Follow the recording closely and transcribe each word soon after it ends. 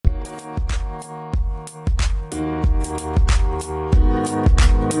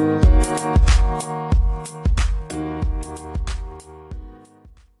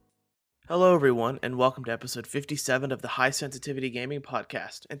everyone, and welcome to episode 57 of the High Sensitivity Gaming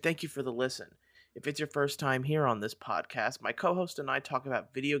Podcast. And thank you for the listen. If it's your first time here on this podcast, my co host and I talk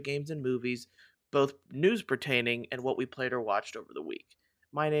about video games and movies, both news pertaining and what we played or watched over the week.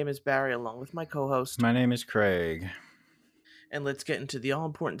 My name is Barry, along with my co host, My name is Craig. and let's get into the all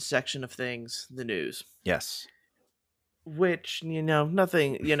important section of things, the news. Yes. Which,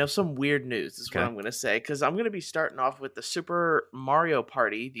 nothing, some weird news is what Okay. I'm going to say. Because I'm going to be starting off with the Super Mario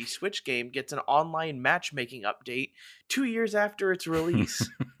Party. The Switch game gets an online matchmaking update 2 years after its release.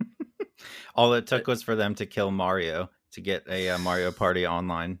 All it Uh, took was for them to kill Mario to get a Mario Party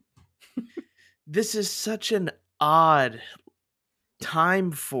online. this is such an odd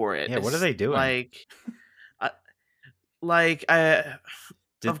time for it. Yeah, what are they doing? Uh, like, I,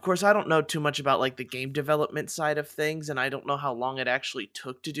 Did of course, I don't know too much about like the game development side of things, and I don't know how long it actually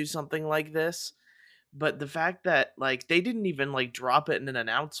took to do something like this. But the fact that like they didn't even like drop it in an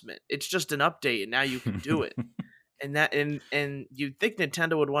announcement, it's just an update, and now you can do it. And you'd think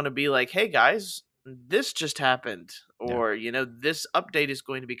Nintendo would want to be like, "Hey guys, this just happened," Yeah. or this update is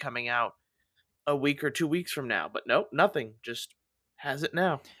going to be coming out a week or 2 weeks from now. But nope, nothing. Just has it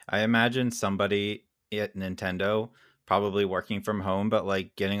now. I imagine somebody at Nintendo probably working from home, but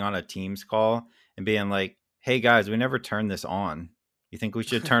like getting on a Teams call and being like, "Hey guys, we never turned this on. You think we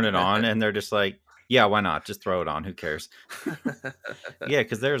should turn it on?" And they're just like, "Yeah, why not? Just throw it on. Who cares?" Yeah,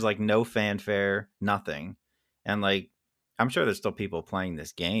 because there's like no fanfare, nothing. And like, I'm sure there's still people playing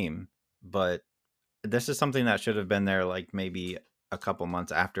this game, but this is something that should have been there like maybe a couple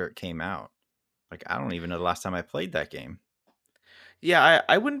months after it came out. Like, I don't even know the last time I played that game. Yeah,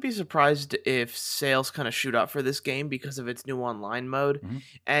 I wouldn't be surprised if sales kind of shoot up for this game because of its new online mode. Hmm.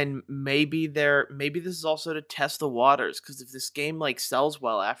 And maybe this is also to test the waters, because if this game like sells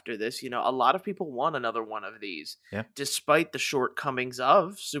well after this, a lot of people want another one of these. Yeah. Despite the shortcomings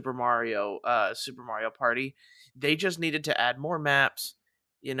of Super Mario Party, they just needed to add more maps.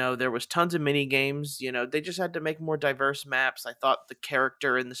 There was tons of mini games. They just had to make more diverse maps. I thought the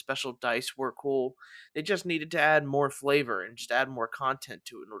character and the special dice were cool. They just needed to add more flavor and just add more content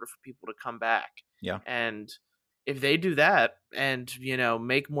to it in order for people to come back. Yeah. And if they do that and,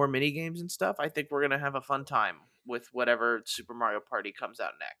 make more mini games and stuff, I think we're going to have a fun time with whatever Super Mario Party comes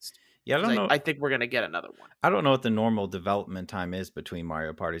out next. Yeah. Because I think we're going to get another one. I don't know what the normal development time is between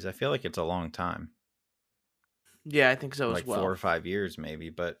Mario parties. I feel like it's a long time, Yeah, I think so as like 4 well. or 5 years maybe.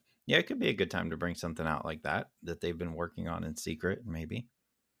 But yeah, it could be a good time to bring something out like that they've been working on in secret, maybe.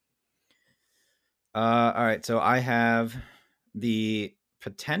 All right. So I have the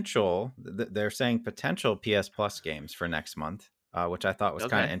potential. They're saying potential PS Plus games for next month, which I thought was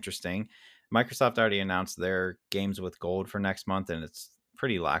kind of Okay. interesting. Microsoft already announced their games with gold for next month, and it's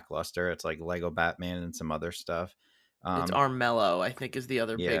pretty lackluster. It's like Lego Batman and some other stuff. It's Um, Armello, I think, is the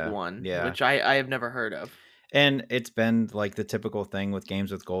other big yeah, one, yeah. which I have never heard of. And it's been like the typical thing with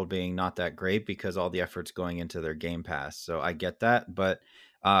games with gold being not that great because all the effort's going into their Game Pass. So I get that, but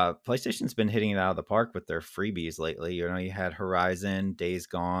PlayStation's been hitting it out of the park with their freebies lately. You had Horizon, Days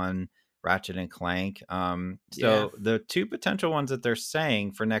Gone, Ratchet and Clank. Yeah. So the two potential ones that they're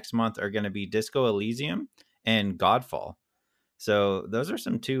saying for next month are going to be Disco Elysium and Godfall. So those are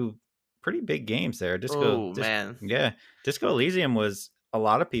some two pretty big games there. Oh, man. Yeah, Disco Elysium was a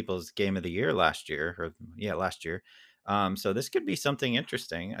lot of people's game of the year last year, or yeah, last year. So this could be something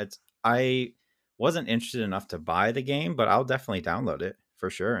interesting. I wasn't interested enough to buy the game, but I'll definitely download it for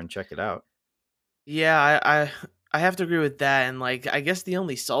sure and check it out. Yeah, I have to agree with that, and like I guess the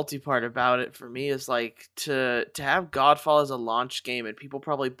only salty part about it for me is like to have Godfall as a launch game, and people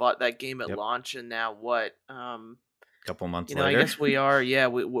probably bought that game at Yep, launch, and now what? couple months I later. guess we are, yeah,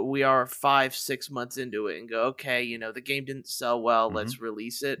 we are 5 6 months into it, and go, okay, the game didn't sell well, Hmm. let's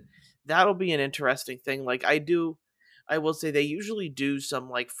release it. That'll be an interesting thing. Like I will say they usually do some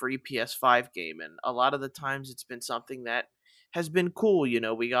like free PS5 game, and a lot of the times it's been something that has been cool.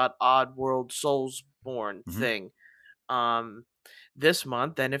 We got Oddworld Soulsborne Hmm. thing um this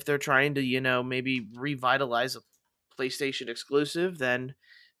month, and if they're trying to, maybe revitalize a PlayStation exclusive, then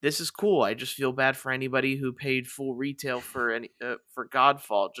this is cool. I just feel bad for anybody who paid full retail for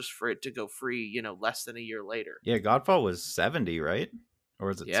Godfall just for it to go free, less than a year later. Yeah, Godfall was 70, right? Or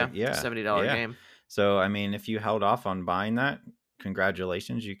was it Yeah, it's a Yeah, $70 yeah. game. So I mean, if you held off on buying that,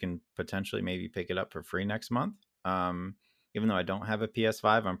 congratulations. You can potentially maybe pick it up for free next month. Even though I don't have a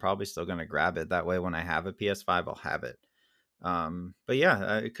PS5, I'm probably still going to grab it. That way, when I have a PS5, I'll have it. But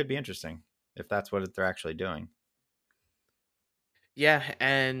yeah, it could be interesting if that's what they're actually doing. Yeah,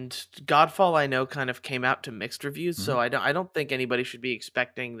 and Godfall I know kind of came out to mixed reviews, Hmm. so I don't think anybody should be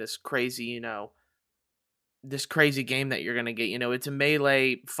expecting this crazy, this crazy game that you're gonna get. It's a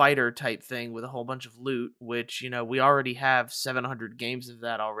melee fighter type thing with a whole bunch of loot, which we already have 700 games of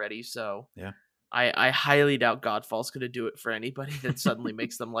that already. So Yeah. I highly doubt Godfall's gonna do it for anybody that suddenly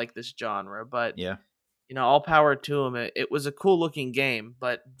makes them like this genre. But Yeah. all power to him. It was a cool looking game,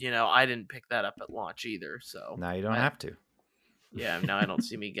 but I didn't pick that up at launch either. So Now you don't I have to. yeah, now I don't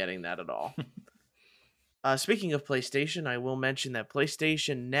see me getting that at all. Speaking of PlayStation, I will mention that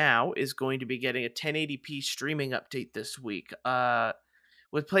PlayStation Now is going to be getting a 1080p streaming update this week.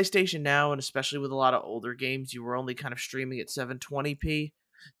 With PlayStation Now, and especially with a lot of older games, you were only kind of streaming at 720p.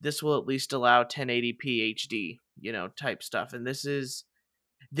 This will at least allow 1080p HD, type stuff. And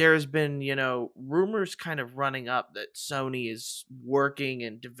there's been, rumors kind of running up that Sony is working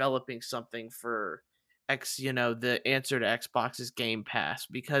and developing something for the answer to Xbox's Game Pass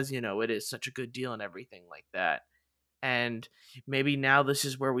because, it is such a good deal and everything like that. And maybe now this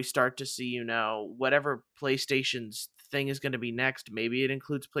is where we start to see, whatever PlayStation's thing is going to be next, maybe it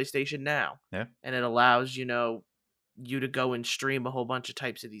includes PlayStation Now. Yeah. And it allows, you to go and stream a whole bunch of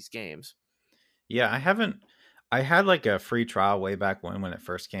types of these games. Yeah, I had like a free trial way back when it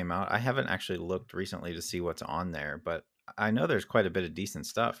first came out. I haven't actually looked recently to see what's on there, but I know there's quite a bit of decent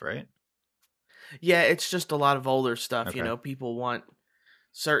stuff, right? Yeah, it's just a lot of older stuff, Okay. people want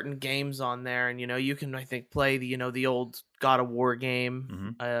certain games on there, and you can, I think, play the old God of War game,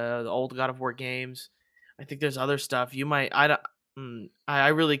 Mm-hmm. the old God of War games. I think there's other stuff you might. I don't. I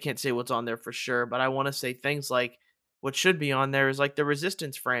really can't say what's on there for sure, but I want to say things like what should be on there is like the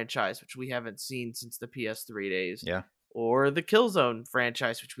Resistance franchise, which we haven't seen since the PS3 days, Yeah. or the Killzone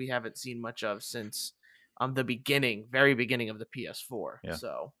franchise, which we haven't seen much of since the very beginning of the PS4. Yeah.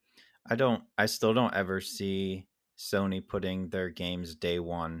 So I still don't ever see Sony putting their games day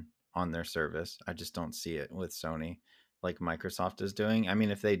one on their service. I just don't see it with Sony like Microsoft is doing. I mean,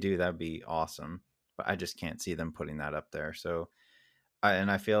 if they do, that'd be awesome, but I just can't see them putting that up there. So,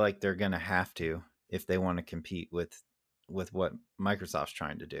 I feel like they're going to have to if they want to compete with what Microsoft's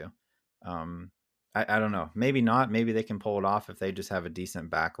trying to do. Um, I don't know. Maybe not. Maybe they can pull it off if they just have a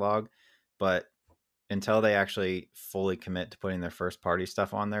decent backlog, but until they actually fully commit to putting their first party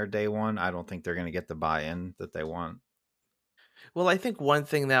stuff on there day one, I don't think they're going to get the buy-in that they want. Well, I think one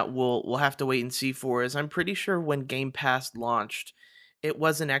thing that we'll have to wait and see for is I'm pretty sure when Game Pass launched, it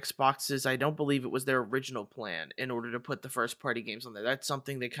wasn't Xbox's. I don't believe it was their original plan in order to put the first party games on there. That's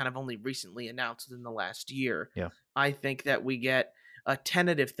something they kind of only recently announced in the last year. Yeah. I think that we get a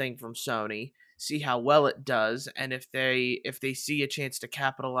tentative thing from Sony, see how well it does, and if they see a chance to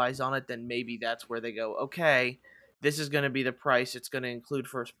capitalize on it, then maybe that's where they go, okay, this is going to be the price. It's going to include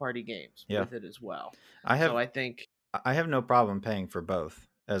first party games Yeah. with it as well. I So have I think I have no problem paying for both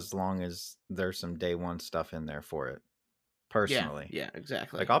as long as there's some day one stuff in there for it. Personally. yeah,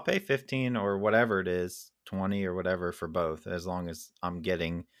 exactly. Like I'll pay 15 or whatever it is, 20 or whatever for both as long as I'm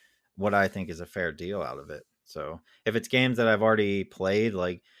getting what I think is a fair deal out of it. So, if it's games that I've already played,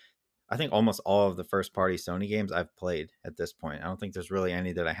 like I think almost all of the first party Sony games I've played at this point. I don't think there's really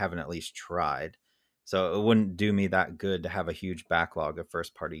any that I haven't at least tried. So it wouldn't do me that good to have a huge backlog of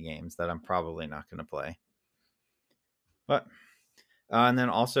first party games that I'm probably not going to play. But and then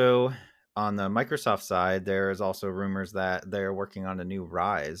also on the Microsoft side, there is also rumors that they're working on a new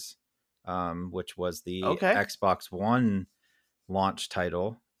Rise, which was the Okay. Xbox One launch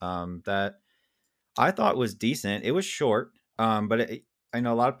title that I thought was decent. It was short, but I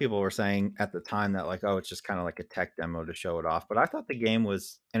know a lot of people were saying at the time that like, oh, it's just kind of like a tech demo to show it off. But I thought the game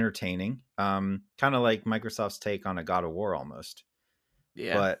was entertaining, kind of like Microsoft's take on a God of War almost.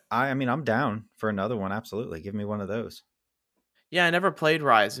 Yeah. But I mean, I'm down for another one. Absolutely, give me one of those. Yeah, I never played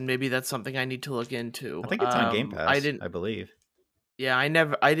Rise, and maybe that's something I need to look into. I think it's on Game I Pass, didn't. I believe. Yeah,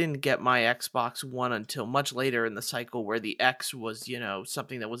 I didn't get my Xbox One until much later in the cycle, where the X was,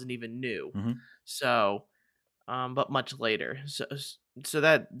 something that wasn't even new. Mm-hmm. So, but much later. So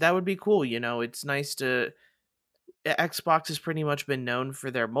that would be cool. It's nice to. Xbox has pretty much been known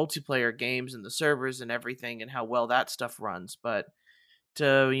for their multiplayer games and the servers and everything, and how well that stuff runs. But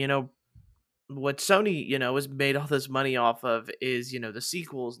to what Sony, has made all this money off of is, the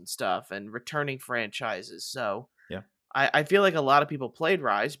sequels and stuff and returning franchises. So Yeah. I feel like a lot of people played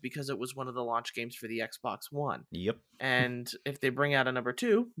Rise because it was one of the launch games for the Xbox One. Yep. And if they bring out a number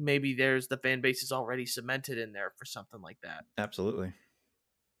two, maybe there's the fan base is already cemented in there for something like that. Absolutely.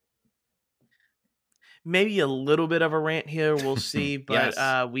 Maybe a little bit of a rant here, we'll see, but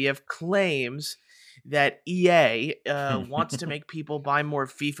Yes. we have claims that EA wants to make people buy more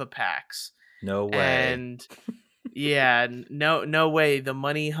FIFA packs. No way. And yeah, no way. The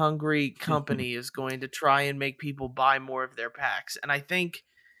money hungry company is going to try and make people buy more of their packs. And I think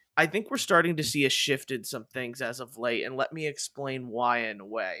I think we're starting to see a shift in some things as of late, and let me explain why in a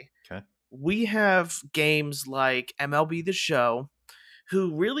way. Okay. We have games like MLB The Show,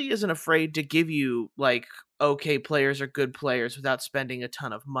 who really isn't afraid to give you like okay players or good players without spending a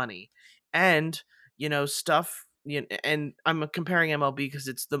ton of money. And, stuff, and I'm comparing MLB because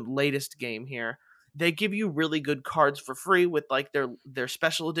it's the latest game here. They give you really good cards for free with like their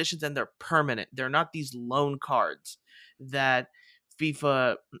special editions, and they're permanent. They're not these loan cards that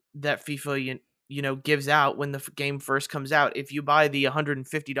FIFA FIFA gives out when the game first comes out. If you buy the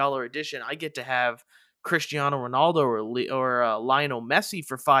 $150 edition, I get to have Cristiano Ronaldo or Lionel Messi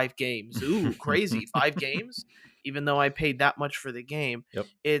for 5 games. Ooh, crazy! 5 games, even though I paid that much for the game. Yep.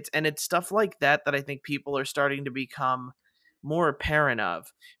 It's stuff like that that I think people are starting to become more apparent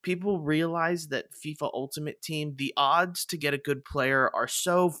of. People realize that FIFA Ultimate Team, the odds to get a good player are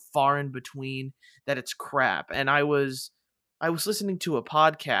so far in between that it's crap. And I was listening to a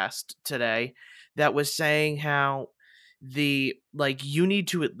podcast today that was saying how you need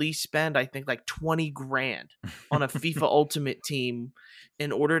to at least spend, I think, like 20 grand on a FIFA Ultimate Team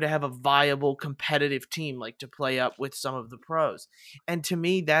in order to have a viable competitive team, like to play up with some of the pros. And to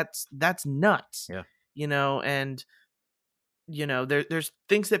me that's nuts. Yeah. And there's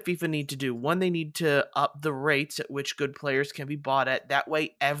things that FIFA need to do. One, they need to up the rates at which good players can be bought at. That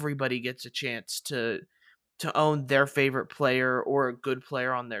way everybody gets a chance to own their favorite player or a good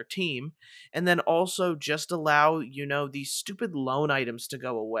player on their team. And then also just allow, these stupid loan items to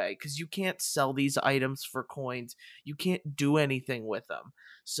go away, because you can't sell these items for coins. You can't do anything with them.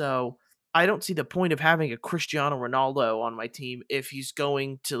 So I don't see the point of having a Cristiano Ronaldo on my team if he's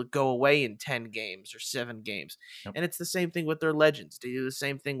going to go away in 10 games or 7 games. Yep. And it's the same thing with their legends. They do the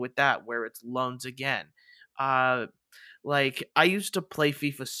same thing with that, where it's loans again. Like, I used to play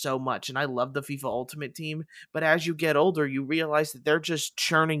FIFA so much, and I love the FIFA Ultimate Team, but as you get older, you realize that they're just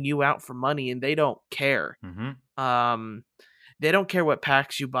churning you out for money, and they don't care. Mm-hmm. They don't care what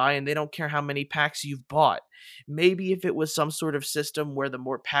packs you buy, and they don't care how many packs you've bought. Maybe if it was some sort of system where the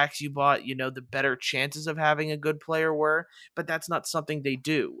more packs you bought, the better chances of having a good player were, but that's not something they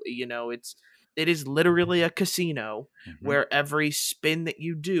do. It is literally a casino Mm-hmm. where every spin that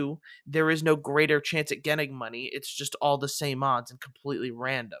you do, there is no greater chance at getting money. It's just all the same odds and completely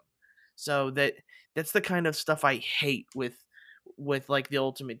random. So that's the kind of stuff I hate with like the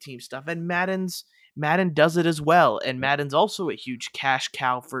Ultimate Team stuff. And Madden does it as well. And Yep. Madden's also a huge cash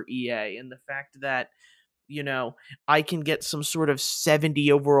cow for EA. And the fact that, I can get some sort of 70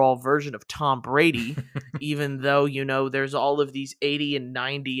 overall version of Tom Brady, even though, there's all of these 80 and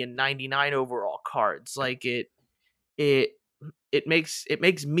 90 and 99 overall cards. Like it it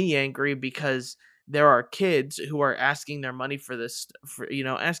makes me angry, because there are kids who are asking their money for this, for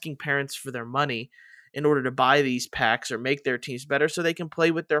asking parents for their money in order to buy these packs or make their teams better so they can play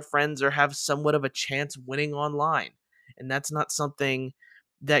with their friends or have somewhat of a chance winning online. And that's not something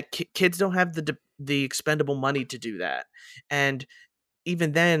that kids don't have the expendable money to do that. And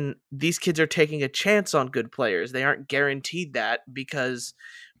even then, these kids are taking a chance on good players. They aren't guaranteed that, because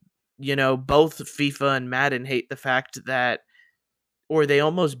both FIFA and Madden hate the fact that, or they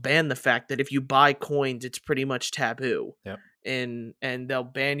almost ban the fact that if you buy coins, it's pretty much taboo. Yep. And they'll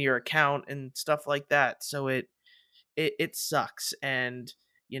ban your account and stuff like that. So it sucks. And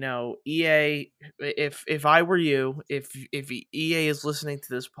EA, if I were you, if EA is listening to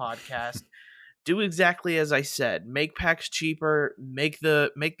this podcast, do exactly as I said. Make packs cheaper, make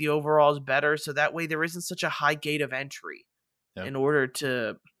the overalls better, so that way there isn't such a high gate of entry Yep. in order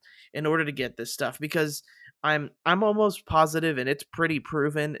to get this stuff. Because I'm almost positive, and it's pretty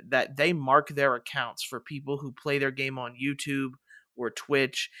proven, that they mark their accounts for people who play their game on YouTube or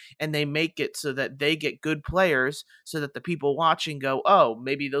Twitch, and they make it so that they get good players, so that the people watching go, "Oh,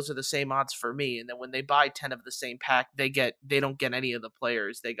 maybe those are the same odds for me." And then when they buy 10 of the same pack, they don't get any of the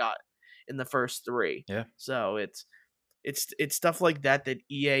players they got in the first 3. Yeah. So it's stuff like that that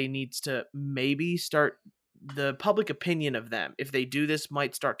EA needs to maybe start. The public opinion of them, if they do this,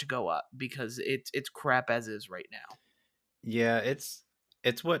 might start to go up, because it's crap as is right now. Yeah, it's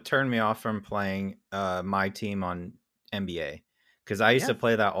what turned me off from playing my team on NBA, because I used Yeah. to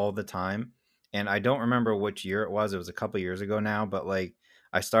play that all the time, and I don't remember which year it was. It was a couple years ago now, but like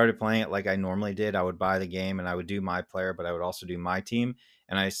I started playing it like I normally did. I would buy the game and I would do my player, but I would also do my team.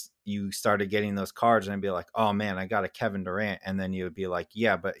 And you started getting those cards, and I'd be like, oh man, I got a Kevin Durant, and then you would be like,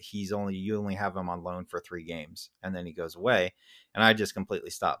 yeah, but you only have him on loan for 3 games, and then he goes away, and I just completely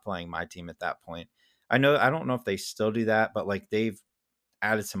stopped playing my team at that point. I don't know if they still do that, but like they've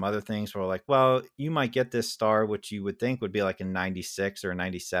added some other things where like, well, you might get this star, which you would think would be like a 96 or a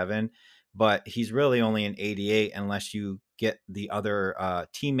 97, but he's really only an 88 unless you get the other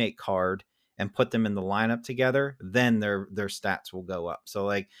teammate card and put them in the lineup together. Then their stats will go up. So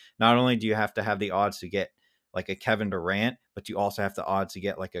like, not only do you have to have the odds to get like a Kevin Durant, but you also have the odds to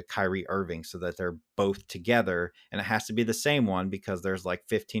get like a Kyrie Irving, so that they're both together, and it has to be the same one because there's like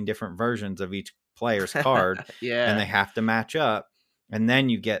 15 different versions of each player's card, and Yeah. they have to match up, and then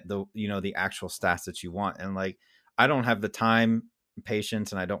you get the the actual stats that you want. And like, I don't have the time,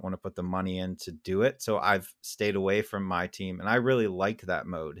 patience, and I don't want to put the money in to do it, so I've stayed away from my team, and I really like that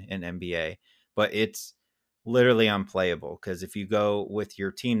mode in NBA, but it's literally unplayable because if you go with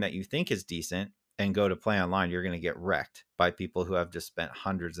your team that you think is decent and go to play online, you're going to get wrecked by people who have just spent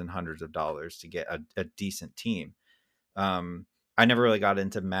hundreds and hundreds of dollars to get a decent team. I never really got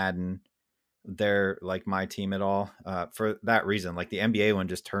into Madden. They're like my team at all, for that reason. Like the NBA one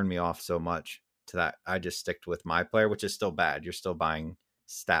just turned me off so much to that I just sticked with my player, which is still bad. You're still buying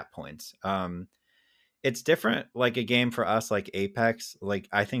stat points. It's different, like a game for us like Apex. Like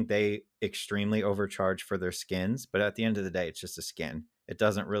I think they extremely overcharge for their skins, but at the end of the day, it's just a skin. It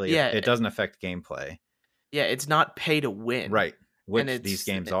doesn't really, Yeah. it doesn't affect gameplay. Yeah, it's not pay to win, Right. and Which these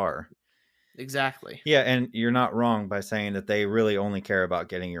games are. exactly. Yeah, and you're not wrong by saying that they really only care about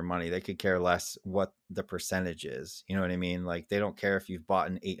getting your money. They could care less what the percentage is. You know what I mean? Like they don't care if you've bought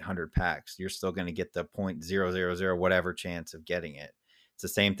an 800 packs. You're still going to get the 0.000 whatever chance of getting it. It's the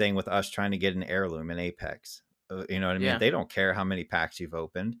same thing with us trying to get an heirloom in Apex. You know what I mean? Yeah. They don't care how many packs you've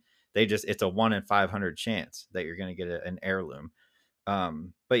opened. They just, it's a 1 in 500 chance that you're going to get an heirloom.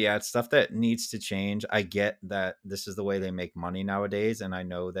 But yeah, it's stuff that needs to change. I get that this is the way they make money nowadays, and I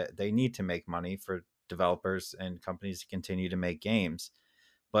know that they need to make money for developers and companies to continue to make games,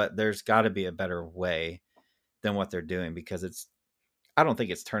 but there's got to be a better way than what they're doing, because it's, I don't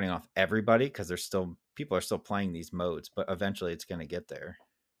think it's turning off everybody, because there's still, people are still playing these modes, but eventually it's going to get there.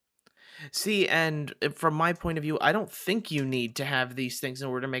 See, and from my point of view, I don't think you need to have these things in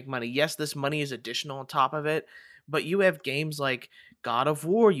order to make money. Yes, this money is additional on top of it, but you have games like God of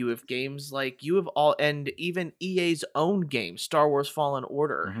War, you have games like you have all, and even EA's own game, Star Wars Fallen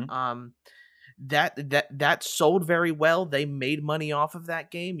Order. Hmm. That sold very well. They made money off of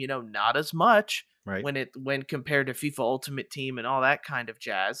that game, not as much Right. when compared to FIFA Ultimate Team and all that kind of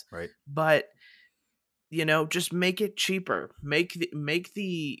jazz. Right. But just make it cheaper. Make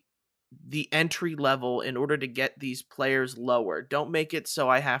the entry level in order to get these players lower. Don't make it so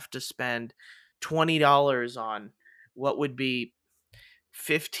I have to spend $20 on what would be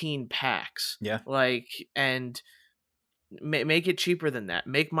 15 packs. Yeah. Like, and make it cheaper than that.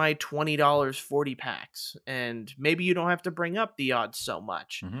 Make my $20 40 packs, and maybe you don't have to bring up the odds so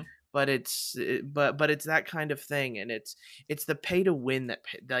much. Hmm. But it's that kind of thing, and it's the pay to win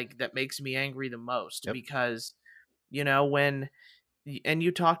that makes me angry the most, Yep. because when and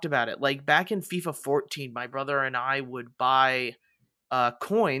you talked about it, like back in FIFA 14, my brother and I would buy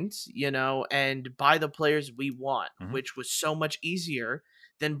coins, and buy the players we want, Hmm. which was so much easier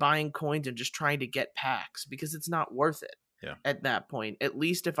than buying coins and just trying to get packs, because it's not worth it Yeah. at that point. At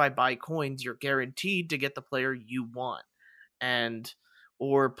least if I buy coins, you're guaranteed to get the player you want, and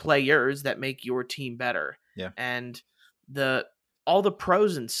or players that make your team better. Yeah. And the all the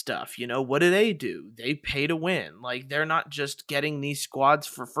pros and stuff, what do? They pay to win. Like, they're not just getting these squads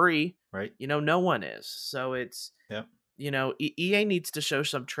for free. Right. No one is. So it's, Yep. EA needs to show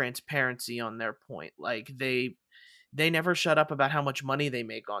some transparency on their point. Like, they never shut up about how much money they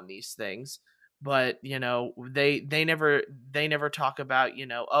make on these things, but they never talk about,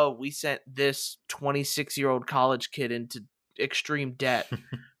 oh, we sent this 26-year-old college kid into extreme debt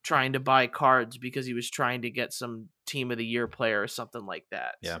trying to buy cards because he was trying to get some team of the year player or something like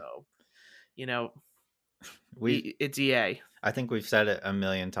that. Yeah. So, you know, We it's EA. I think we've said it a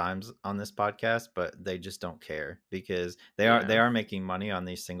million times on this podcast, but they just don't care, because they Yeah. are making money on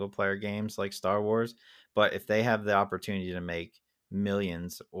these single player games like Star Wars. But if they have the opportunity to make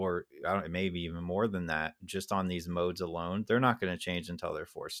millions, or I don't, maybe even more than that, just on these modes alone, they're not going to change until they're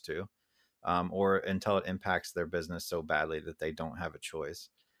forced to, or until it impacts their business so badly that they don't have a choice.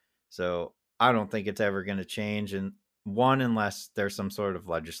 So I don't think it's ever going to change. And one, unless there's some sort of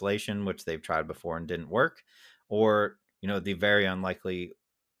legislation, which they've tried before and didn't work, or, the very unlikely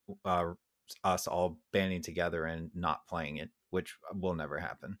uh, us all banding together and not playing it, which will never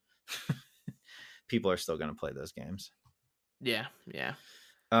happen. People are still going to play those games. Yeah. Yeah.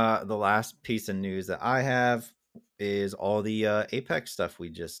 The last piece of news that I have is all the Apex stuff we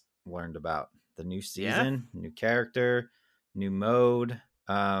just learned about. The new Yeah. season, new character, new mode.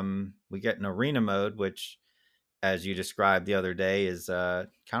 We get an arena mode, which, as you described the other day, is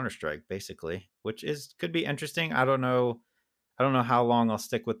Counter-Strike basically, which is could be interesting. I don't know I don't know how long I'll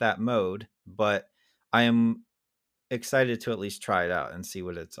stick with that mode, but I am excited to at least try it out and see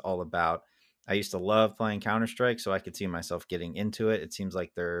what it's all about. I used to love playing Counter-Strike, so I could see myself getting into it. It seems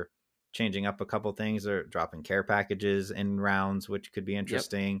like they're changing up a couple things. They're dropping care packages in rounds, which could be Yep.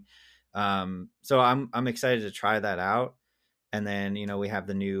 interesting. So I'm excited to try that out. And then, we have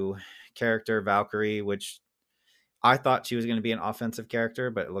the new character Valkyrie, which I thought she was going to be an offensive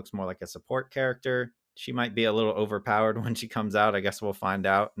character, but it looks more like a support character. She might be a little overpowered when she comes out. I guess we'll find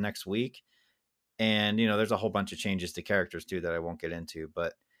out next week. And, there's a whole bunch of changes to characters too that I won't get into,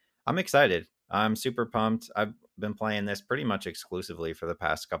 but I'm excited. I'm super pumped. I've been playing this pretty much exclusively for the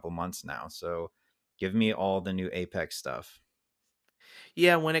past couple months now. So give me all the new Apex stuff.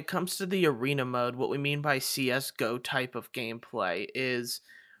 Yeah, when it comes to the arena mode, what we mean by CS:GO type of gameplay is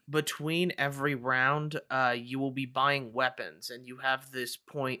between every round, you will be buying weapons, and you have this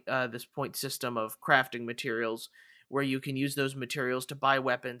point system of crafting materials where you can use those materials to buy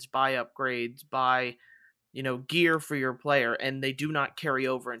weapons, buy upgrades, buy gear for your player, and they do not carry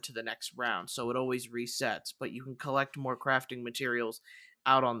over into the next round, so it always resets. But you can collect more crafting materials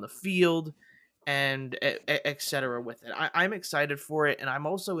out on the field and etc. with it. I'm excited for it, and I'm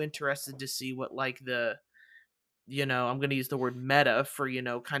also interested to see what like I'm going to use the word meta for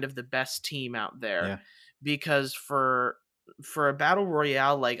kind of the best team out there, Yeah. because for a battle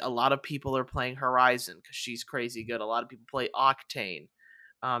royale, like a lot of people are playing Horizon because she's crazy good. A lot of people play Octane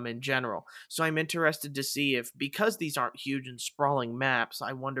in general. So I'm interested to see if, because these aren't huge and sprawling maps,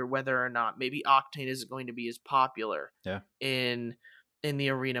 I wonder whether or not maybe Octane isn't going to be as popular Yeah. in the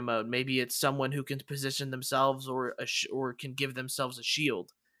arena mode. Maybe it's someone who can position themselves or or can give themselves a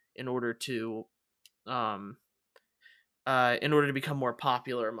shield in order to um become more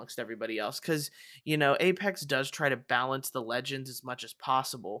popular amongst everybody else, because Apex does try to balance the legends as much as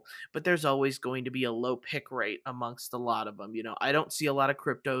possible, but there's always going to be a low pick rate amongst a lot of them. I don't see a lot of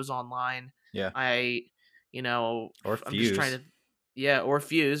cryptos online. Yeah. I you know Or I'm just trying Fuse. to, yeah, or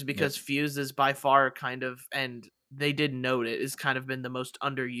Fuse, Yep. because Fuse is by far kind of, and they did note it, has kind of been the most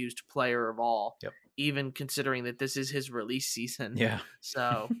underused player of all, Yep. even considering that this is his release season. Yeah.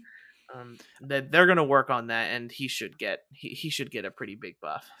 So that they're gonna work on that, and he should get a pretty big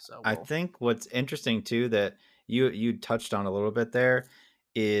buff. So I think what's interesting too that you touched on a little bit there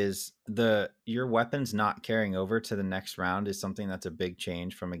is the your weapons not carrying over to the next round is something that's a big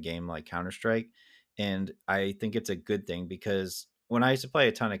change from a game like Counter-Strike. And I think it's a good thing because when I used to play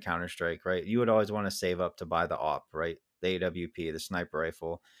a ton of Counter-Strike, right, you would always want to save up to buy the AWP, right? The AWP, the sniper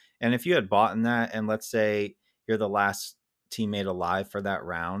rifle. And if you had bought in that, and let's say you're the last teammate alive for that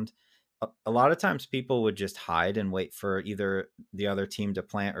round, a lot of times people would just hide and wait for either the other team to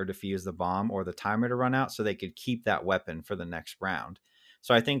plant or defuse the bomb or the timer to run out so they could keep that weapon for the next round.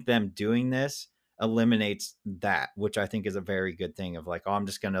 So I think them doing this eliminates that, which I think is a very good thing of like, oh, I'm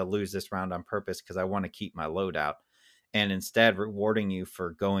just going to lose this round on purpose because I want to keep my loadout, and instead rewarding you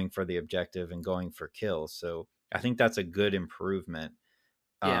for going for the objective and going for kills. So I think that's a good improvement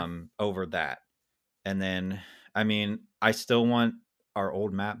yeah, over that. And then, I mean, I still want our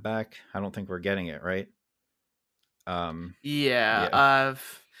old map back. I don't think we're getting it, right? yeah. Yeah.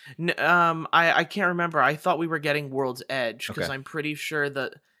 I can't remember. I thought we were getting World's Edge, because Okay. I'm pretty sure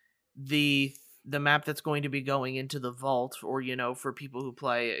that the the map that's going to be going into the vault, or for people who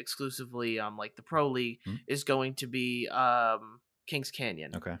play exclusively like the Pro League, Hmm? is going to be Kings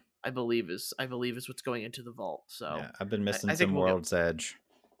Canyon. Okay. I believe is what's going into the vault. So Yeah, I've been I missing think some we'll get, World's Edge.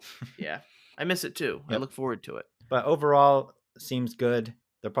 yeah. I miss it too. I Yep. look forward to it. But overall, seems good.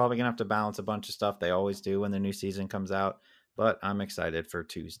 They're probably gonna have to balance a bunch of stuff. They always do when the new season comes out. But I'm excited for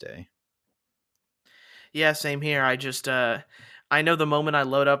Tuesday. Yeah, same here. I know the moment I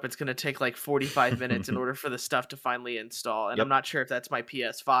load up, it's gonna take like 45 minutes in order for the stuff to finally install, and I'm Yep. not sure if that's my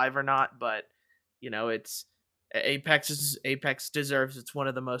PS5 or not, but it's Apex deserves. It's one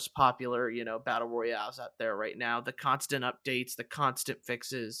of the most popular battle royales out there right now. The constant updates, the constant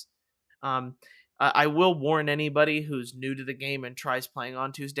fixes. Um, I will warn anybody who's new to the game and tries playing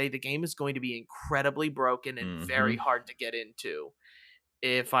on Tuesday. The game is going to be incredibly broken and very Mm-hmm. hard to get into.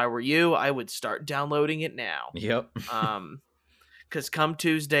 If I were you, I would start downloading it now. Yep. Um, because come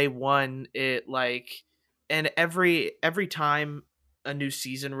Tuesday one, it like, and every time a new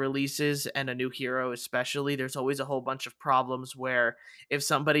season releases and a new hero especially, there's always a whole bunch of problems where if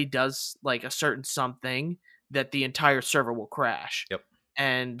somebody does like a certain something, that the entire server will crash Yep.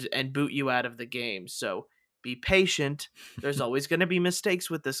 and boot you out of the game. So be patient. There's always going to be mistakes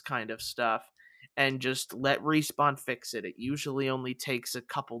with this kind of stuff, and just let Respawn fix it. It usually only takes a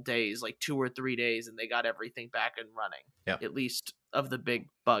couple days, like 2 or 3 days, and they got everything back and running, Yep. at least of the big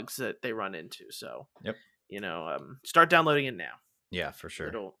bugs that they run into. So Yep. start downloading it now. Yeah, for sure.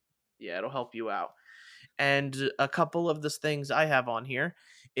 It'll Yeah, it'll help you out. And a couple of the things I have on here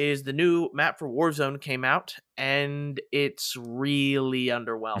is the new map for Warzone came out, and it's really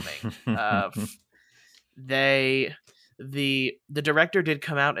underwhelming. They the director did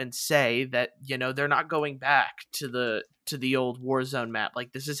come out and say that they're not going back to the old Warzone map.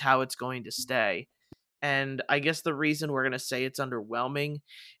 Like, this is how it's going to stay. And I guess the reason we're going to say it's underwhelming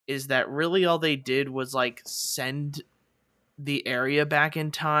is that really all they did was like send the area back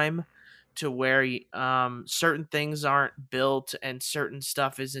in time to where certain things aren't built and certain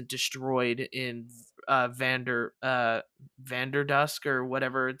stuff isn't destroyed in Vanderdusk or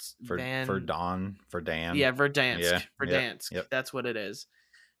whatever it's for Dawn, for Dan. yeah, Verdansk. Yeah. Yep. Verdansk. Yep. That's what it is.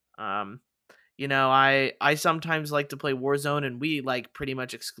 Um I sometimes like to play Warzone, and we like pretty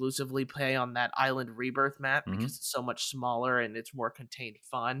much exclusively play on that Island Rebirth map Mhm. because it's so much smaller and it's more contained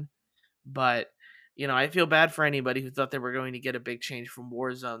fun. But I feel bad for anybody who thought they were going to get a big change from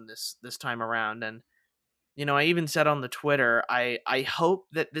Warzone this time around. And I even said on the Twitter, I hope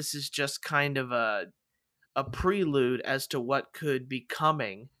that this is just kind of a prelude as to what could be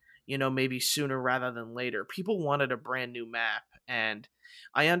coming, maybe sooner rather than later. People wanted a brand new map, and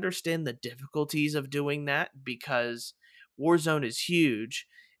I understand the difficulties of doing that because Warzone is huge,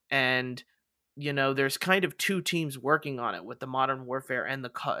 and there's kind of two teams working on it with the Modern Warfare and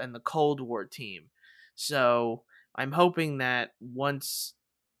the Cold War team. So I'm hoping that once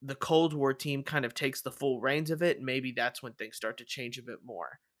the Cold War team kind of takes the full reins of it, maybe that's when things start to change a bit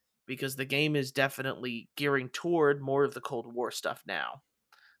more, because the game is definitely gearing toward more of the Cold War stuff now.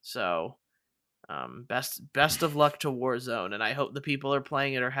 So best of luck to Warzone, and I hope the people are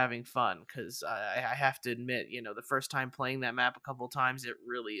playing it are having fun, because I have to admit, the first time playing that map a couple times, it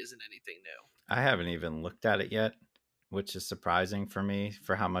really isn't anything new. I haven't even looked at it yet, which is surprising for me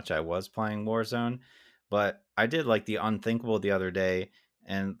for how much I was playing Warzone. But I did like the unthinkable the other day,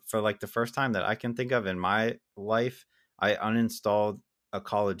 and for like the first time that I can think of in my life, I uninstalled a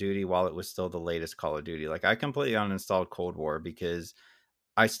Call of Duty while it was still the latest Call of Duty. Like, I completely uninstalled Cold War because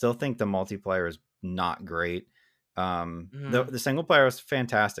I still think the multiplayer is not great. The Mhm. the single player was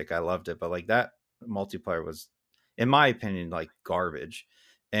fantastic. I loved it, but like that multiplayer was, in my opinion, like garbage.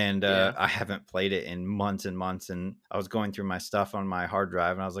 And Yeah. I haven't played it in months and months. And I was going through my stuff on my hard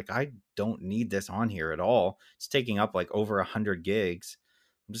drive, and I was like, I don't need this on here at all. It's taking up like over 100 gigs.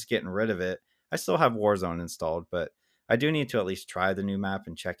 I'm just getting rid of it. I still have Warzone installed, but I do need to at least try the new map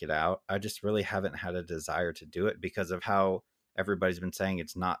and check it out. I just really haven't had a desire to do it because of how everybody's been saying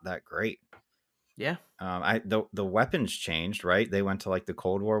it's not that great. Yeah. The weapons changed, right? They went to like the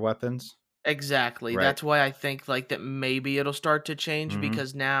Cold War weapons, Exactly. right? That's why I think like that maybe it'll start to change, Hmm.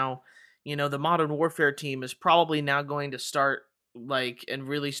 because now, the Modern Warfare team is probably now going to start like and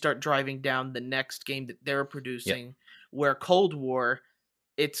really start driving down the next game that they're Yeah, producing, where Cold War,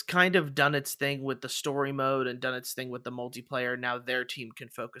 it's kind of done its thing with the story mode and done its thing with the multiplayer. Now their team can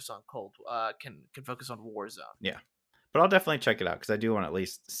focus on can focus on Warzone. yeah. But I'll definitely check it out because I do want to at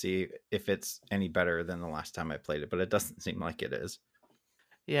least see if it's any better than the last time I played it. But it doesn't seem like it is.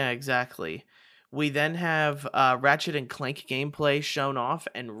 Yeah, exactly. We then have Ratchet and Clank gameplay shown off,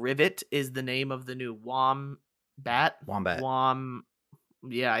 and Rivet is the name of the new Wombat. Wombat. Wom,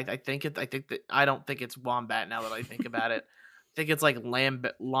 yeah, I think it. I think that I don't think it's Wombat now that I think about it. I think it's like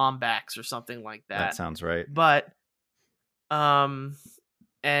Lombax or something like That that. sounds right. But um,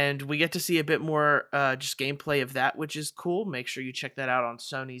 and we get to see a bit more just gameplay of that, which is cool. Make sure you check that out on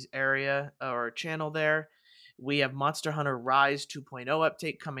Sony's area or channel there. We have Monster Hunter Rise 2.0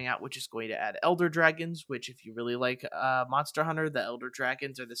 update coming out, which is going to add Elder Dragons, which, if you really like Monster Hunter, the Elder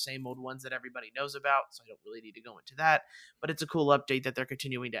Dragons are the same old ones that everybody knows about, so I don't really need to go into that. But it's a cool update that they're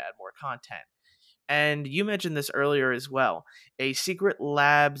continuing to add more content. And you mentioned this earlier as well. A Secret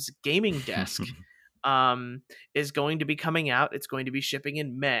Labs gaming desk is going to be coming out. It's going to be shipping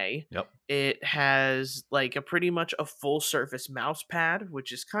in May. Yep. It has like a pretty much a full surface mouse pad,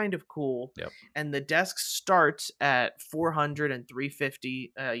 which is kind of cool. Yep. And the desk starts at 400 and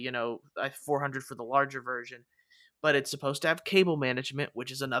 350, 400 for the larger version. But it's supposed to have cable management,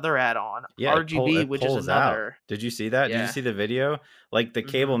 which is another add-on. Yeah, RGB, it which is pulls out. another. Did you see that? Did you Yeah. see the video? Like the Hmm.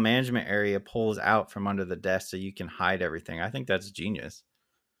 cable management area pulls out from under the desk so you can hide everything. I think that's genius.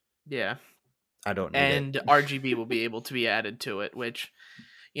 Yeah. I don't need it. And RGB will be able to be added to it, which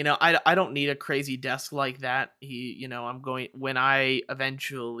I don't need a crazy desk like that. I'm going, when I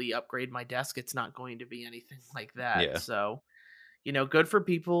eventually upgrade my desk, it's not going to be anything like that. Yeah. So, good for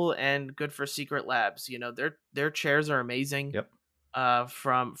people and good for Secret Labs. Their chairs are amazing. Yep.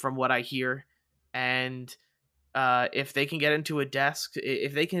 From what I hear, and if they can get into a desk,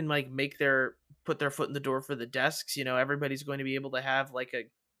 if they can like make their put their foot in the door for the desks. Everybody's going to be able to have like a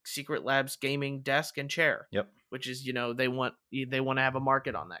Secret Labs gaming desk and chair, Yep. which is, they want to have a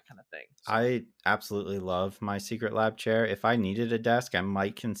market on that kind of thing. So I absolutely love my Secret Lab chair. If I needed a desk, I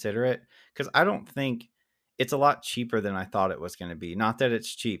might consider it because I don't think it's a lot cheaper than I thought it was going to be. Not that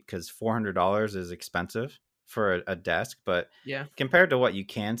it's cheap because $400 is expensive for a desk, but yeah, compared to what you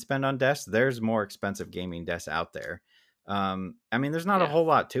can spend on desks, there's more expensive gaming desks out there. I mean, there's not a yeah. whole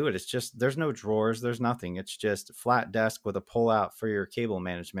lot to it. It's just there's no drawers, there's nothing. It's just flat desk with a pull out for your cable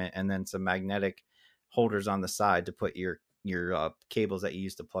management, and then some magnetic holders on the side to put your cables that you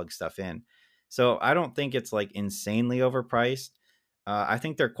use to plug stuff in. So I don't think it's like insanely overpriced. I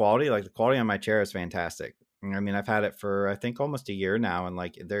think their quality, like the quality on my chair, is fantastic. I mean, I've had it for I think almost a year now, and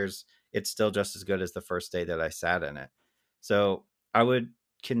like it's still just as good as the first day that I sat in it. So I would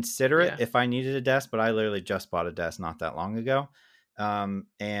consider it Yeah. if I needed a desk, but I literally just bought a desk not that long ago.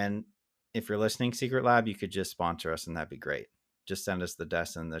 And if you're listening, Secret Lab, you could just sponsor us, and that'd be great. Just send us the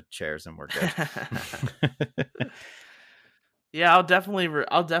desk and the chairs, and we're good. Yeah, I'll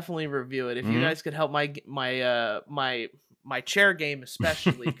definitely review it. If you Hmm. guys could help my chair game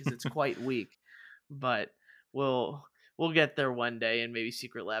especially because it's quite weak, but we'll we'll get there one day and maybe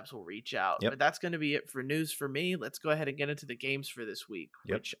Secret Labs will reach out. But Yep. that's going to be it for news for me. Let's go ahead and get into the games for this week,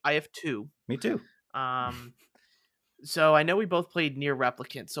 Yep. which I have two. Me too. Um so I know we both played Near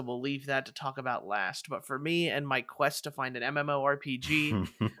Replicant, so we'll leave that to talk about last. But for me and my quest to find an MMORPG,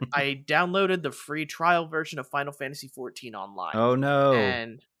 I downloaded the free trial version of Final Fantasy 14 online. Oh no.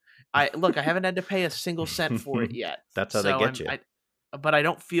 And I haven't had to pay a single cent for it yet. That's how they So get you. but I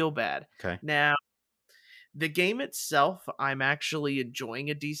don't feel bad. Okay. Now, the game itself, I'm actually enjoying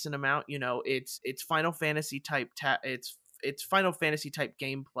a decent amount. It's Final Fantasy type it's Final Fantasy type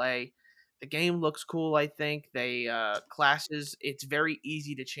gameplay. The game looks cool, I think. Classes, it's very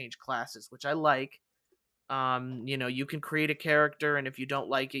easy to change classes, which I like. You can create a character, and if you don't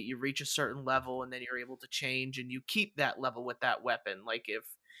like it, you reach a certain level, and then you're able to change, and you keep that level with that weapon. Like if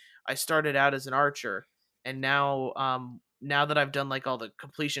I started out as an archer, and now that I've done like all the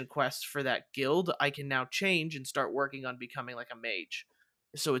completion quests for that guild, I can now change and start working on becoming like a mage.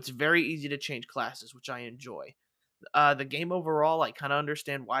 So it's very easy to change classes, which I enjoy. The game overall, I kind of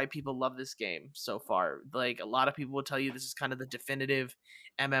understand why people love this game so far. Like a lot of people will tell you this is kind of the definitive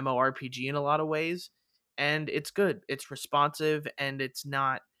MMORPG in a lot of ways, and it's good. It's responsive, and it's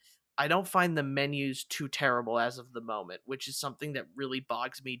not. I don't find the menus too terrible as of the moment, which is something that really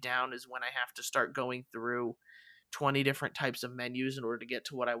bogs me down. Is when I have to start going through 20 different types of menus in order to get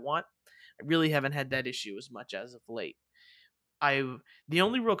to what I want. I really haven't had that issue as much as of late. I The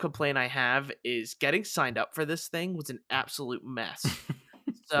only real complaint I have is getting signed up for this thing was an absolute mess.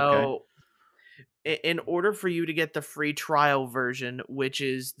 Okay. So, in order for you to get the free trial version, which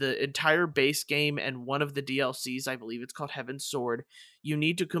is the entire base game and one of the DLCs, I believe it's called Heaven's Sword, you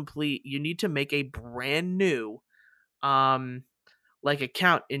need to make a brand new um like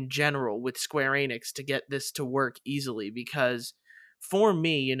account in general with Square Enix to get this to work easily because for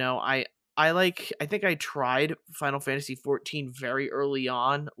me, I think I tried Final Fantasy 14 very early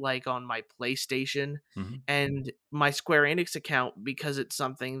on, like on my PlayStation, Hmm. and my Square Enix account, because it's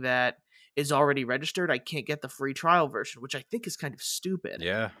something that is already registered, I can't get the free trial version, which I think is kind of stupid.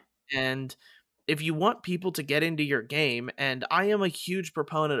 Yeah. And if you want people to get into your game, and I am a huge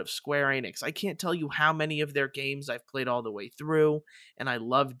proponent of Square Enix, I can't tell you how many of their games I've played all the way through and I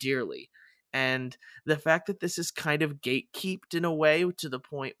love dearly. And the fact that this is kind of gatekeeped in a way to the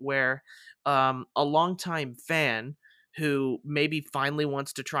point where a longtime fan who maybe finally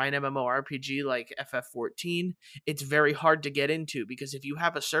wants to try an MMORPG like FF14, it's very hard to get into because if you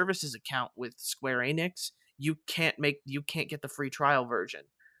have a services account with Square Enix, you can't get the free trial version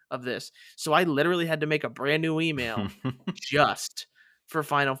of this. So I literally had to make a brand new email just for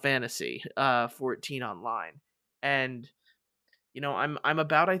Final Fantasy 14 online. And I'm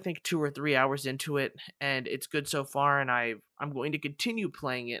about I think 2 or 3 hours into it and it's good so far and I'm going to continue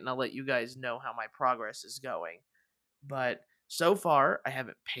playing it and I'll let you guys know how my progress is going. But so far I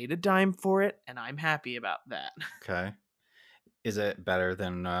haven't paid a dime for it and I'm happy about that. Okay. Is it better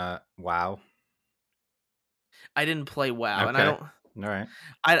than WoW? I didn't play WoW and Okay. All right.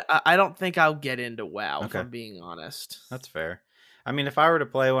 I don't think I'll get into WoW if Okay. I'm being honest. That's fair. I mean, if I were to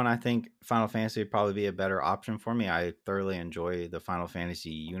play one, I think Final Fantasy would probably be a better option for me. I thoroughly enjoy the Final Fantasy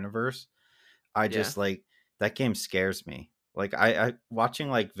universe. I Yeah. just like that game scares me. Like I watching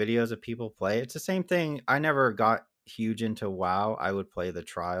like videos of people play, it's the same thing. I never got huge into WoW. I would play the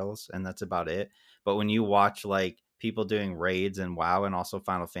trials and that's about it. But when you watch like people doing raids and WoW and also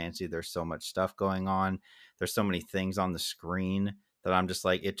Final Fantasy, there's so much stuff going on. There's so many things on the screen that I'm just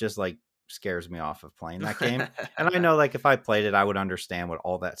like it just like scares me off of playing that game. And I know like if I played it, I would understand what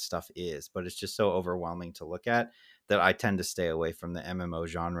all that stuff is, but it's just so overwhelming to look at that I tend to stay away from the MMO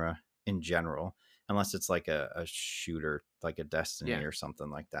genre in general, unless it's like a shooter, like a Destiny Yeah. or something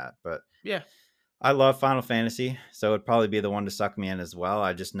like that. But Yeah. I love Final Fantasy, so it'd probably be the one to suck me in as well.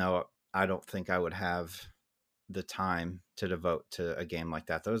 I just know I don't think I would have the time to devote to a game like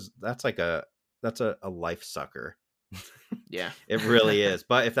that. That's a life sucker. Yeah. It really is.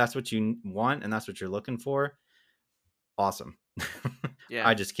 But if that's what you want and that's what you're looking for, awesome. Yeah.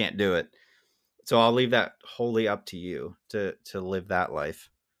 I just can't do it. So I'll leave that wholly up to you to live that life.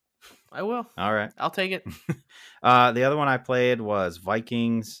 I will. All right. I'll take it. The other one I played was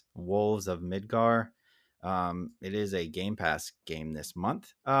Vikings Wolves of Midgar. It is a Game Pass game this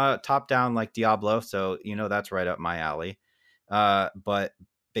month. Top down like Diablo, so that's right up my alley. But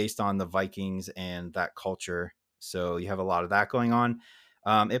based on the Vikings and that culture, so you have a lot of that going on.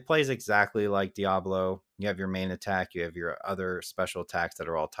 It plays exactly like Diablo. You have your main attack, you have your other special attacks that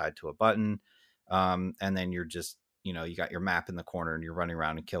are all tied to a button, and then you're just you got your map in the corner and you're running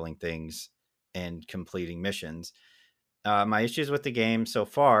around and killing things and completing missions. My issues with the game so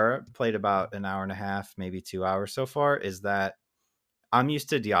far, played about an hour and a half, maybe 2 hours so far, is that I'm used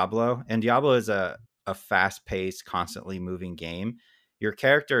to Diablo, and Diablo is a fast paced, constantly moving game. Your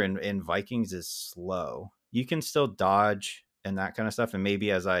character in Vikings is slow. You can still dodge and that kind of stuff. And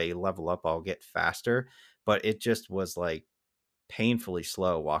maybe as I level up, I'll get faster. But it just was like painfully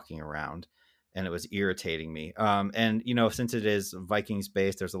slow walking around and it was irritating me. And since it is Vikings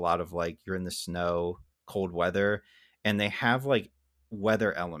based, there's a lot of like you're in the snow, cold weather, and they have like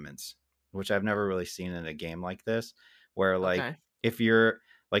weather elements, which I've never really seen in a game like this, where like Okay. if you're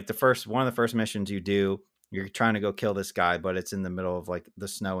like the first one of the first missions you do, you're trying to go kill this guy, but it's in the middle of like the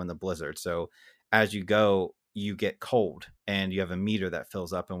snow and the blizzard. So as you go, you get cold and you have a meter that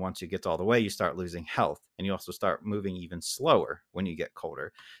fills up. And once you get all the way, you start losing health. And you also start moving even slower when you get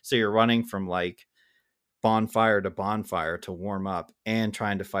colder. So you're running from like bonfire to bonfire to warm up and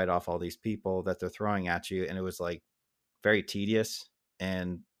trying to fight off all these people that they're throwing at you. And it was like very tedious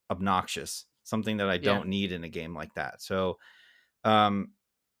and obnoxious, something that I Yeah. don't need in a game like that. So, um,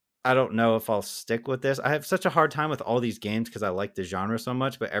 I don't know if I'll stick with this. I have such a hard time with all these games because I like the genre so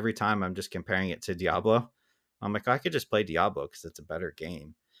much, but every time I'm just comparing it to Diablo. I'm like, I could just play Diablo because it's a better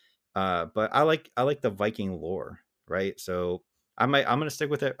game. But I like the Viking lore, right? So I'm gonna stick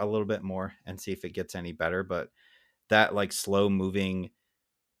with it a little bit more and see if it gets any better. But that like slow moving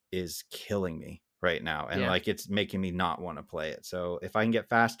is killing me right now, and Yeah. like it's making me not want to play it. So if I can get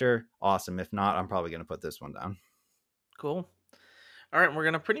faster, awesome. If not, I'm probably gonna put this one down. Cool. All right, we're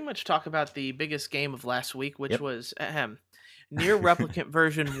gonna pretty much talk about the biggest game of last week, which Yep. was Near Replicant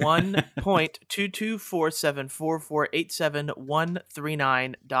version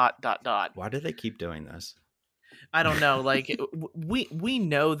 1.22474487139 dot dot dot. Why do they keep doing this? I don't know. Like we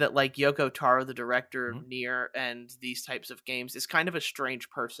know that like Yoko Taro, the director of Mhm. Near and these types of games, is kind of a strange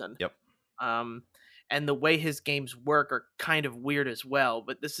person. Yep. Um, and the way his games work are kind of weird as well.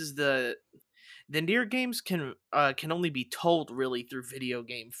 But this is the Nier games can only be told really through video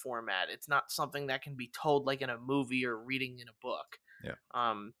game format. It's not something that can be told like in a movie or reading in a book. Yeah.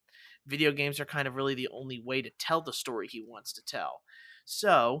 Um, Video games are kind of really the only way to tell the story he wants to tell.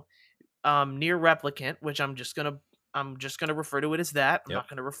 So, Near Replicant, which I'm just gonna refer to it as that. I'm Yep. not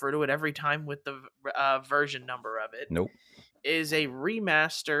gonna refer to it every time with the version number of it. Nope. Is a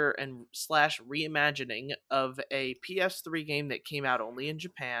remaster and slash reimagining of a PS3 game that came out only in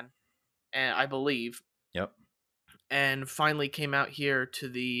Japan, and I believe, Yep. and finally came out here to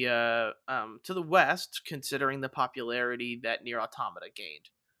the West, considering the popularity that Nier Automata gained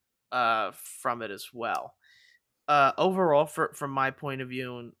from it as well. Overall, from my point of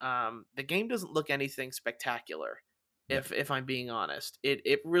view, the game doesn't look anything spectacular. Yeah. If I'm being honest,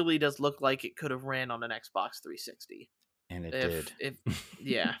 it really does look like it could have ran on an Xbox 360. And it did. If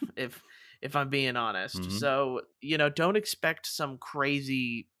yeah, if I'm being honest. Hmm. So, don't expect some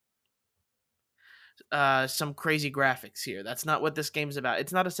crazy graphics here. That's not what this game's about.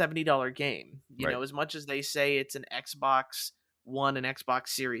 It's not a $70 game. Right. As much as they say it's an Xbox One and Xbox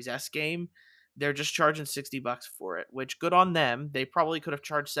Series S game, they're just charging $60 for it, which good on them. They probably could have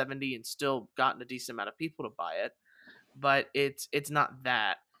charged 70 and still gotten a decent amount of people to buy it, but it's not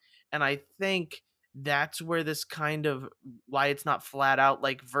that. And I think that's where this kind of why it's not flat out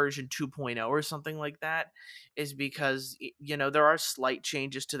like version 2.0 or something like that is because there are slight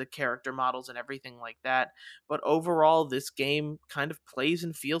changes to the character models and everything like that, but overall this game kind of plays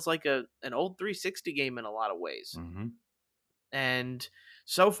and feels like an old 360 game in a lot of ways. Hmm. And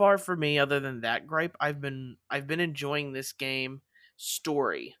so far for me, other than that gripe, I've been enjoying this game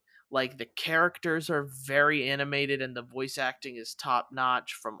story. Like, the characters are very animated and the voice acting is top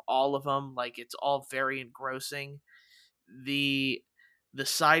notch from all of them. Like, it's all very engrossing. The the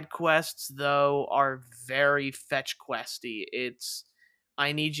side quests though are very fetch questy. It's,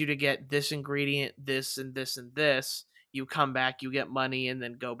 I need you to get this ingredient, this and this and this. You come back, you get money, and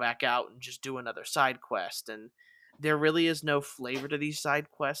then go back out and just do another side quest. And there really is no flavor to these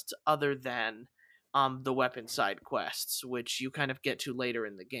side quests other than the weapon side quests, which you kind of get to later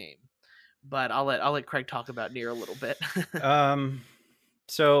in the game. But I'll let Craig talk about Nier a little bit. Um,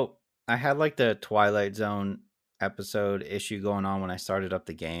 so I had like the Twilight Zone episode issue going on when I started up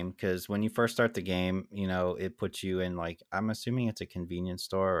the game, because when you first start the game, you know, it puts you in like, I'm assuming it's a convenience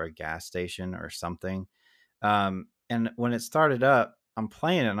store or a gas station or something. And when it started up, I'm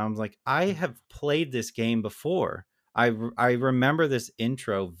playing it and I was like, I have played this game before. I remember this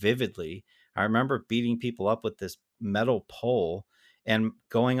intro vividly. I remember beating people up with this metal pole and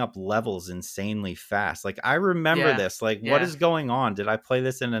going up levels insanely fast. Like, I remember Yeah. this. Like, what Yeah. is going on? Did I play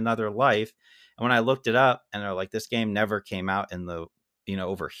this in another life? And when I looked it up and they're like, this game never came out in the, you know,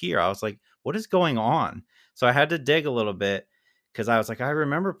 over here, I was like, what is going on? So I had to dig a little bit, because I was like, I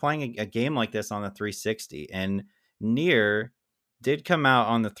remember playing a game like this on the 360, and Nier did come out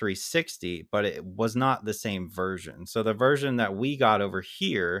on the 360, but it was not the same version. So the version that we got over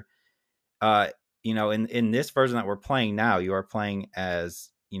here, uh, you know, in this version that we're playing now, you are playing as,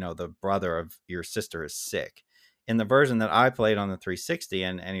 you know, the brother of your sister is sick. In the version that I played on the 360,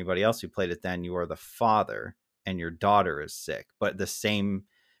 and anybody else who played it then, you are the father and your daughter is sick, but the same,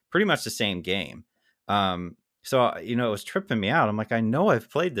 pretty much the same game. So, you know, it was tripping me out. I'm like, I know I've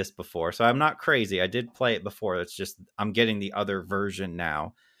played this before, so I'm not crazy. I did play it before. It's just I'm getting the other version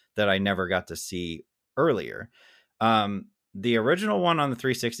now that I never got to see earlier. The original one on the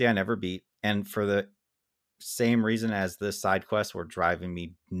 360 I never beat, and for the same reason as the side quests were driving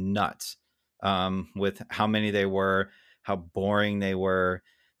me nuts, with how many they were, how boring they were.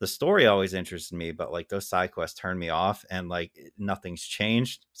 The story always interested me, but like those side quests turned me off, and like nothing's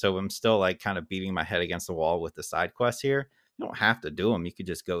changed. So I'm still like kind of beating my head against the wall with the side quests here. You don't have to do them, you could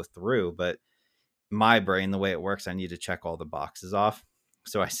just go through, but my brain, the way it works, I need to check all the boxes off.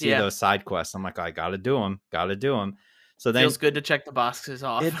 So I see Yeah. those side quests, I'm like, I gotta do them, gotta do them. So then Feels good to check the boxes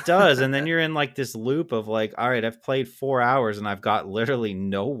off. it does. And then you're in like this loop of like, all right, I've played 4 hours and I've got literally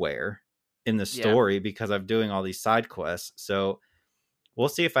nowhere in the Yeah. story because I'm doing all these side quests. So we'll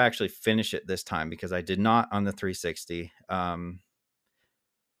see if I actually finish it this time, because I did not on the 360.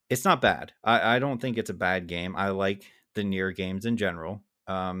 It's not bad. I don't think it's a bad game. I like the Nier games in general.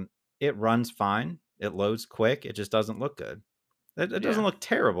 It runs fine. It loads quick. It just doesn't look good. It doesn't Yeah. look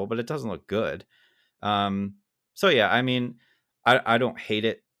terrible, but it doesn't look good. Um, so yeah, I mean, I don't hate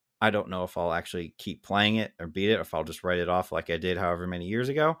it. I don't know if I'll actually keep playing it or beat it, or if I'll just write it off like I did however many years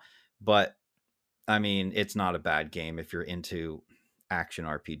ago. But I mean, it's not a bad game if you're into action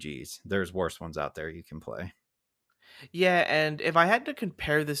RPGs. There's worse ones out there you can play. Yeah, and if I had to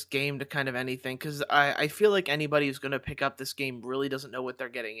compare this game to kind of anything, because I feel like anybody who's going to pick up this game really doesn't know what they're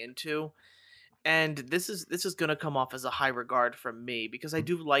getting into. And this is going to come off as a high regard from me because I Mhm.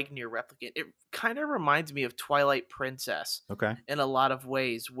 do like Near Replicant. It kind of reminds me of Twilight Princess Okay. in a lot of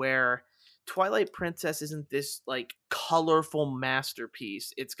ways, where Twilight Princess isn't this like colorful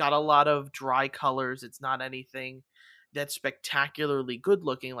masterpiece. It's got a lot of dry colors. It's not anything that's spectacularly good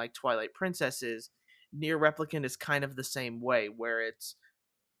looking like Twilight Princess is. Near Replicant is kind of the same way, where it's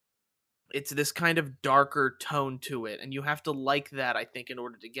this kind of darker tone to it, and you have to like that, I think, in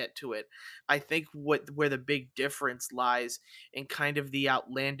order to get to it. I think where the big difference lies in kind of the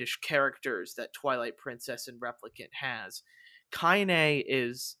outlandish characters that Twilight Princess and Replicant has. Kaine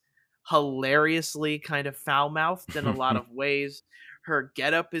is hilariously kind of foul-mouthed in a lot of ways. Her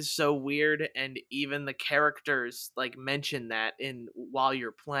getup is so weird, and even the characters like mention that in while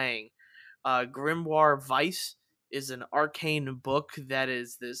you're playing. Grimoire Vice is an arcane book that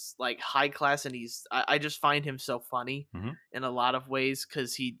is this like high class, and I just find him so funny Hmm. in a lot of ways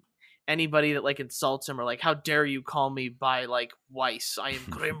because he, anybody that like insults him or like, how dare you call me by like Weiss, I am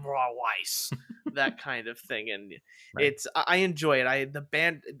Grimoire Weiss, that kind of thing. And Right. I enjoy it. I the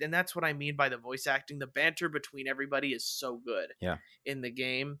band, and that's what I mean by the voice acting. The banter between everybody is so good Yeah. in the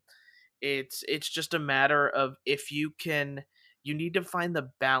game. It's just a matter of if you need to find the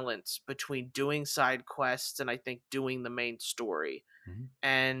balance between doing side quests and I think doing the main story. Hmm.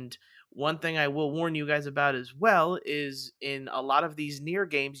 And one thing I will warn you guys about as well is in a lot of these near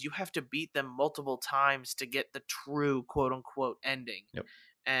games, you have to beat them multiple times to get the true quote unquote ending. Yep.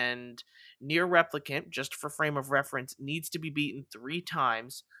 And Near Replicant, just for frame of reference, needs to be beaten 3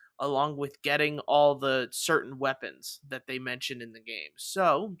 times. along with getting all the certain weapons that they mention in the game.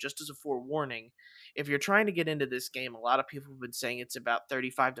 So, just as a forewarning, if you're trying to get into this game, a lot of people have been saying it's about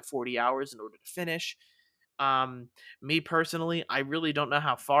 35 to 40 hours in order to finish. Um, Me personally, I really don't know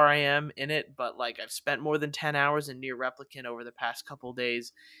how far I am in it, but like I've spent more than 10 hours in Near Replicant over the past couple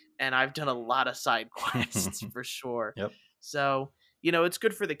days, and I've done a lot of side quests for sure. Yep. So, it's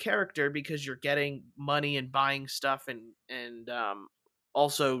good for the character because you're getting money and buying stuff and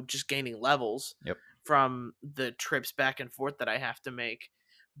also just gaining levels Yep. from the trips back and forth that I have to make.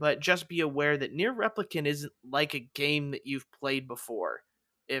 But just be aware that Near Replicant isn't like a game that you've played before.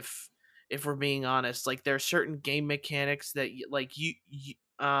 If if we're being honest, like there are certain game mechanics that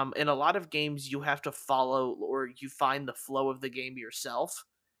in a lot of games you have to follow or you find the flow of the game yourself.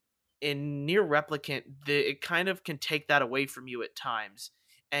 In Near Replicant, it kind of can take that away from you at times,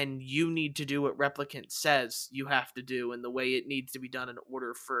 and you need to do what Replicant says you have to do and the way it needs to be done in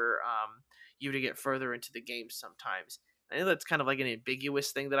order for you to get further into the game sometimes. I know that's kind of like an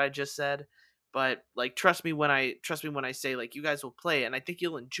ambiguous thing that I just said, but like trust me when I say like you guys will play it and I think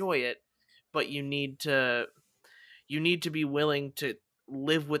you'll enjoy it, but you need to be willing to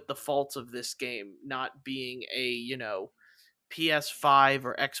live with the faults of this game not being a, PS5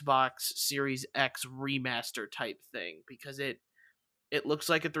 or Xbox Series X remaster type thing because it looks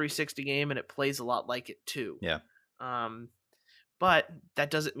like a 360 game and it plays a lot like it too. Yeah. Um, but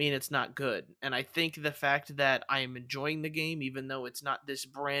that doesn't mean it's not good. And I think the fact that I am enjoying the game, even though it's not this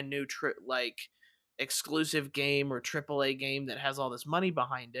brand new exclusive game or AAA game that has all this money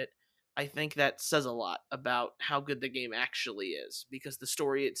behind it, I think that says a lot about how good the game actually is because the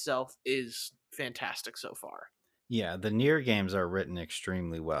story itself is fantastic so far. Yeah, the Nier games are written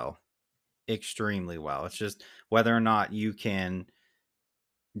extremely well. Extremely well. It's just whether or not you can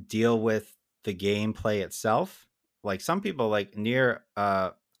deal with the gameplay itself. Like some people like Near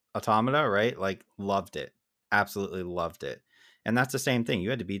Automata, right? Like loved it. Absolutely loved it. And that's the same thing. You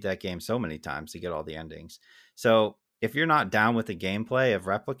had to beat that game so many times to get all the endings. So if you're not down with the gameplay of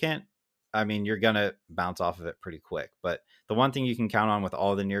Replicant, I mean, you're going to bounce off of it pretty quick. But the one thing you can count on with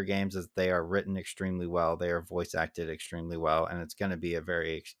all the Nier games is they are written extremely well. They are voice acted extremely well. And it's going to be a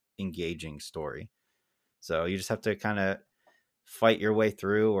very engaging story. So you just have to kind of fight your way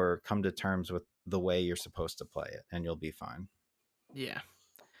through or come to terms with the way you're supposed to play it, and you'll be fine. Yeah.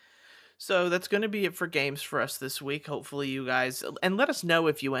 So that's going to be it for games for us this week. Hopefully, you guys and let us know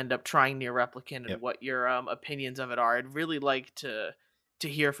if you end up trying Near Replicant and Yep. what your opinions of it are. I'd really like to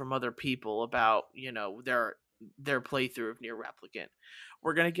hear from other people about their playthrough of Near Replicant.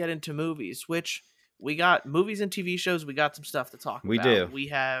 We're gonna get into movies, which we got movies and TV shows. We got some stuff to talk We about. do.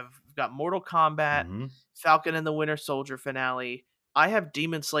 We've got Mortal Kombat, Mm-hmm. Falcon and the Winter Soldier finale. I have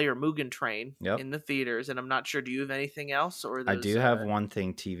Demon Slayer Mugen Train Yep. in the theaters, and I'm not sure. Do you have anything else, or I those? do have one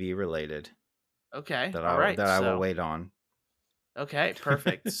thing TV related Okay, that all right. I will So, wait on. okay,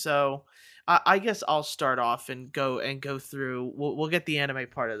 perfect. So, I guess I'll start off and go through. We'll get the anime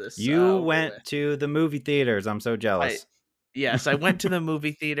part of this You over with. went to the movie theaters. I'm so I jealous. Yes, I went to the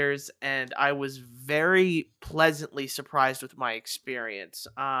movie theaters and I was very pleasantly surprised with my experience.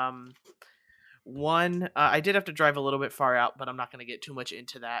 I did have to drive a little bit far out, but I'm not going to get too much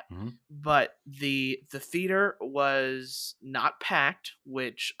into that. Mm-hmm. But the theater was not packed,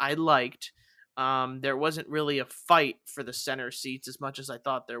 which I liked. There wasn't really a fight for the center seats as much as I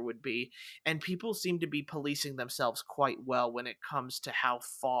thought there would be, and people seem to be policing themselves quite well when it comes to how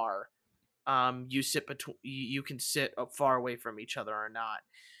far you can sit far away from each other or not.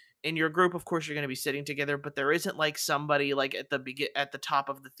 In your group, of course, you're going to be sitting together, but there isn't like somebody like at the top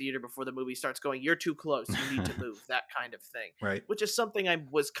of the theater before the movie starts going, "You're too close. You need to move." That kind of thing, Right. which is something I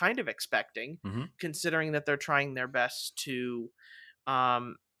was kind of expecting, Mm-hmm. considering that they're trying their best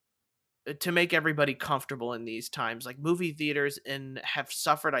um to make everybody comfortable in these times. Like movie theaters and have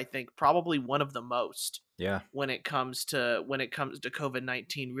suffered, I think, probably one of the most Yeah. when it comes to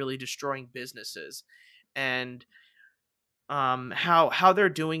COVID-19 really destroying businesses. And how they're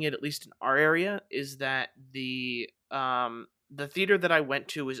doing it, at least in our area, is that the theater that I went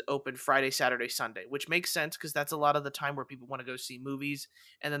to is open Friday, Saturday, Sunday, which makes sense because that's a lot of the time where people want to go see movies,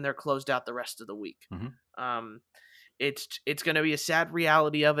 and then they're closed out the rest of the week. Mm-hmm. It's going to be a sad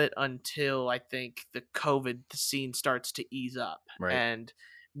reality of it until I think the COVID scene starts to ease up, Right. and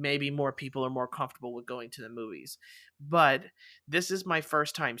maybe more people are more comfortable with going to the movies. But this is my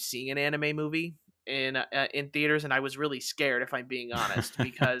first time seeing an anime movie in theaters, and I was really scared, if I'm being honest,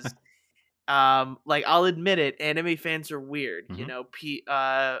 because like I'll admit it, anime fans are weird. Mm-hmm.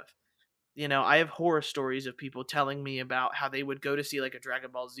 I have horror stories of people telling me about how they would go to see like a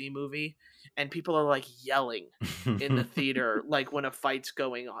Dragon Ball Z movie and people are like yelling in the theater like when a fight's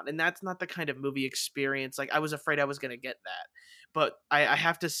going on. And that's not the kind of movie experience. Like I was afraid I was going to get that. But I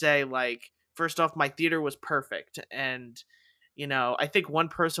have to say, like, first off, my theater was perfect. And I think one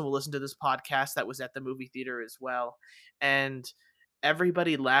person will listen to this podcast that was at the movie theater as well. And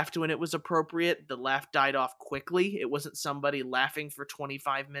everybody laughed when it was appropriate. The laugh died off quickly. It wasn't somebody laughing for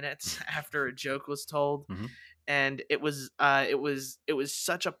 25 minutes after a joke was told. Hmm. And it was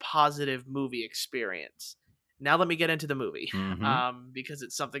such a positive movie experience. Now let me get into the movie, Hmm. because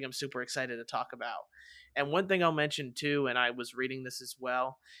it's something I'm super excited to talk about. And one thing I'll mention too, and I was reading this as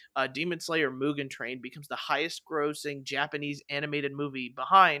well, Demon Slayer Mugen Train becomes the highest grossing Japanese animated movie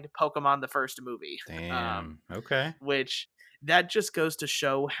behind Pokemon the first movie. um, Damn. Okay. which that just goes to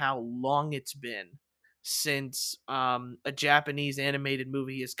show how long it's been since a Japanese animated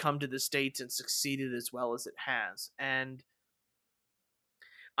movie has come to the States and succeeded as well as it has. And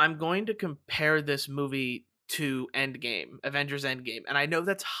I'm going to compare this movie to Endgame, Avengers Endgame. And I know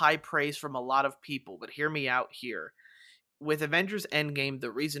that's high praise from a lot of people, but hear me out here. With Avengers Endgame, the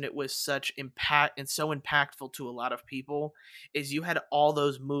reason it was such impact and so impactful to a lot of people is you had all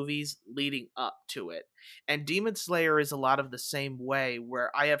those movies leading up to it. And Demon Slayer is a lot of the same way, where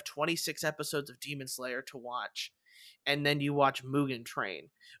I have 26 episodes of Demon Slayer to watch, and then you watch Mugen Train,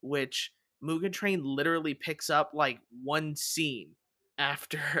 which Mugen Train literally picks up like one scene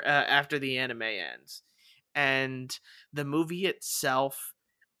after after the anime ends. And the movie itself,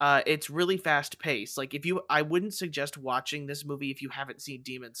 it's really fast paced. Like I wouldn't suggest watching this movie if you haven't seen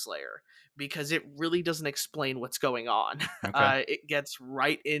Demon Slayer, because it really doesn't explain what's going on. Okay. It gets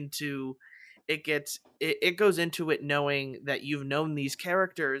right into it goes into it knowing that you've known these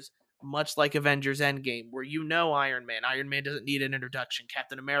characters, much like Avengers Endgame, where Iron Man. Iron Man doesn't need an introduction.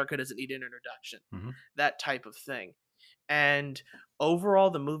 Captain America doesn't need an introduction. Hmm. That type of thing. And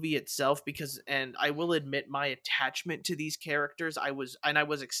overall the movie itself, because and I will admit my attachment to these characters, I was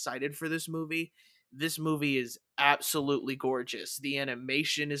excited for this movie. This movie is absolutely gorgeous. The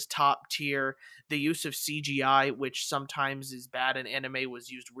animation is top tier. The use of CGI, which sometimes is bad in anime, was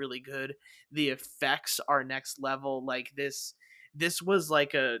used really good. The effects are next level. Like this was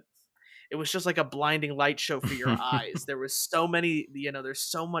like a it was just like a blinding light show for your eyes. There was so many, there's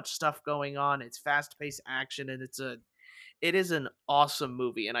so much stuff going on. It's fast-paced action, and it is an awesome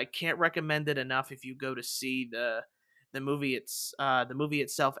movie, and I can't recommend it enough if you go to see the movie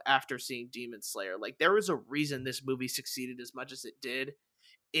itself after seeing Demon Slayer. Like there was a reason this movie succeeded as much as it did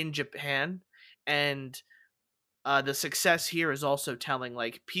in Japan, and the success here is also telling.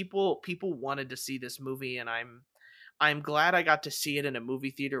 Like people wanted to see this movie, and I'm glad I got to see it in a movie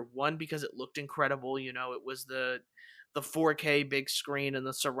theater. One, because it looked incredible. It was the 4K big screen and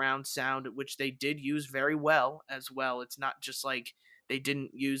the surround sound, which they did use very well as well. It's not just like they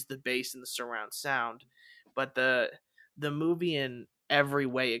didn't use the bass and the surround sound, but the movie in every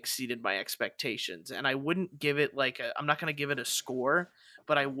way exceeded my expectations. And I wouldn't give it I'm not going to give it a score,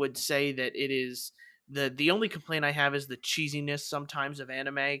 but I would say that it is the only complaint I have is the cheesiness sometimes of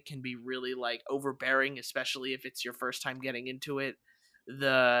anime can be really like overbearing, especially if it's your first time getting into it.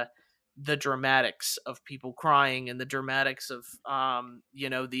 The the dramatics of people crying and the dramatics of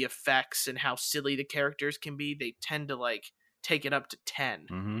the effects and how silly the characters can be, they tend to like take it up to 10.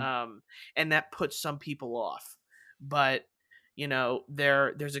 Hmm. And that puts some people off. But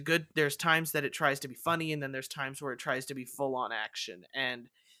there's times that it tries to be funny, and then there's times where it tries to be full on action. And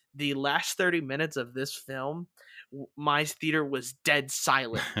the last 30 minutes of this film, my theater was dead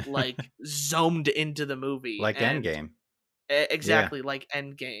silent, like zoomed into the movie. Like And Endgame. Yeah. exactly like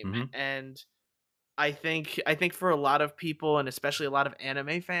Endgame. Hmm. And I think for a lot of people, and especially a lot of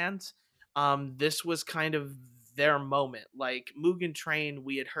anime fans, this was kind of their moment. Like Mugen Train,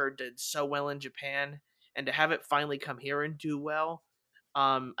 we had heard did so well in Japan, and to have it finally come here and do well,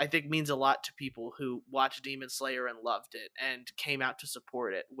 I think means a lot to people who watched Demon Slayer and loved it and came out to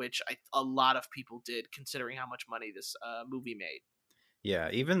support it, which a lot of people did, considering how much money this movie made. Yeah.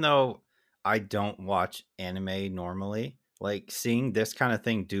 Even though I don't watch anime normally, like seeing this kind of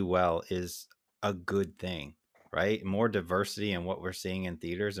thing do well is a good thing, right? More diversity in what we're seeing in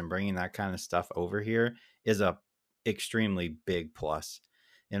theaters and bringing that kind of stuff over here is a extremely big plus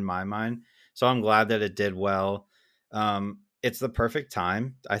in my mind. So I'm glad that it did well. It's the perfect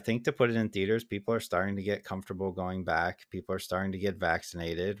time, I think, to put it in theaters. People are starting to get comfortable going back. People are starting to get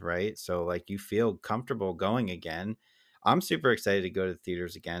vaccinated, right? So like you feel comfortable going again. I'm super excited to go to the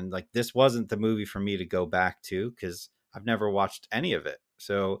theaters again. Like this wasn't the movie for me to go back to because I've never watched any of it.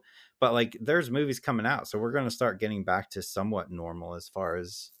 So, but like there's movies coming out, so we're going to start getting back to somewhat normal as far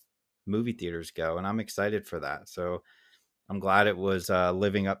as movie theaters go, and I'm excited for that. So I'm glad it was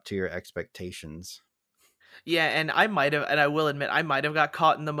living up to your expectations. Yeah, and I might have, and I will admit, I might have got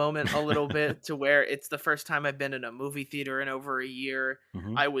caught in the moment a little bit to where it's the first time I've been in a movie theater in over a year.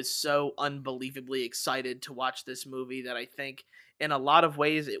 Hmm. I was so unbelievably excited to watch this movie that I think in a lot of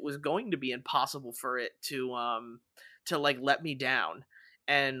ways it was going to be impossible for it to like let me down.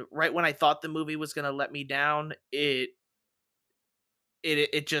 And right when I thought the movie was going to let me down, it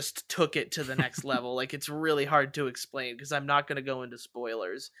just took it to the next level. Like it's really hard to explain because I'm not going to go into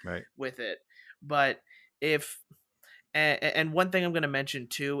spoilers Right. with it. But if and one thing I'm gonna mention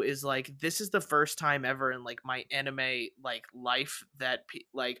too is like this is the first time ever in like my anime like life that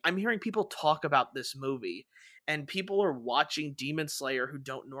like I'm hearing people talk about this movie, and people are watching Demon Slayer who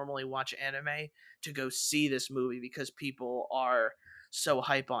don't normally watch anime to go see this movie because people are so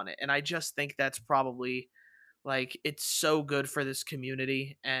hype on it, and I just think that's probably like it's so good for this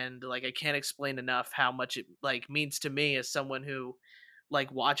community, and like I can't explain enough how much it like means to me as someone who like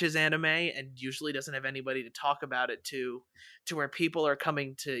watches anime and usually doesn't have anybody to talk about it to where people are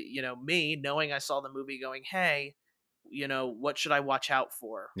coming to, me knowing I saw the movie going, "Hey, what should I watch out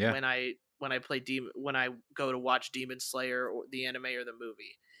for Yeah. when I play Demon when I go to watch Demon Slayer or the anime or the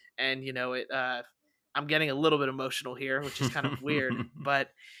movie?" And I'm getting a little bit emotional here, which is kind of weird, but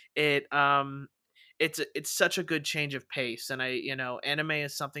it it's such a good change of pace, and anime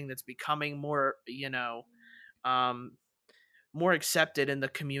is something that's becoming more, um more accepted in the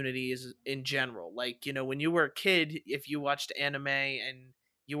communities in general. Like, when you were a kid, if you watched anime and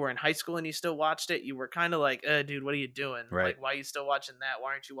you were in high school and you still watched it, you were kind of like, dude, what are you doing? Right. Like, why are you still watching that?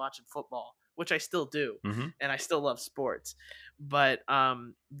 Why aren't you watching football?" Which I still do, Hmm. and I still love sports. But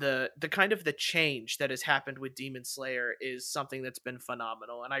the kind of the change that has happened with Demon Slayer is something that's been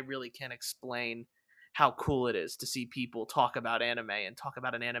phenomenal, and I really can't explain how cool it is to see people talk about anime and talk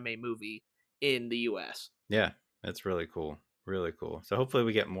about an anime movie in the US. Yeah, that's really cool. Really cool. So hopefully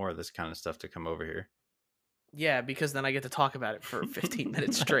we get more of this kind of stuff to come over here. Yeah, because then I get to talk about it for 15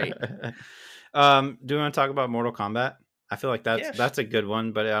 minutes straight. Do you want to talk about Mortal Kombat? I feel like that's Yeah, that's a good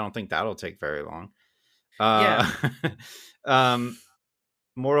one, but I don't think that'll take very long. yeah, Uh, um,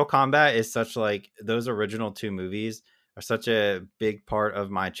 Mortal Kombat is such like those original two movies are such a big part of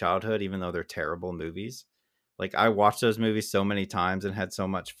my childhood, even though they're terrible movies. Like I watched those movies so many times and had so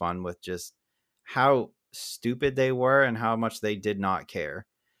much fun with just how stupid they were and how much they did not care.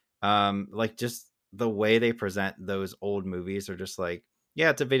 Like just the way they present those old movies are just like, yeah,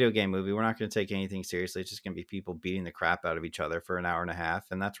 it's a video game movie. We're not going to take anything seriously. It's just going to be people beating the crap out of each other for an hour and a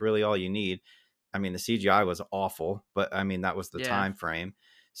half, and that's really all you need. I mean, the CGI was awful, but I mean that was the yeah, time frame.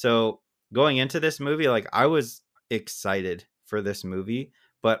 So going into this movie, like I was excited for this movie,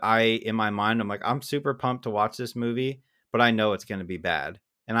 but in my mind, I'm like, I'm super pumped to watch this movie, but I know it's going to be bad,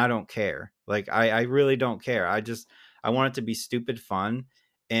 and I don't care. Like I really don't care. I want it to be stupid fun,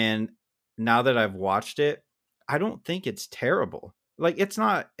 and now that I've watched it, I don't think it's terrible. Like it's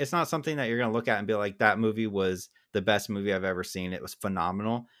not something that you're going to look at and be like that movie was the best movie I've ever seen. It was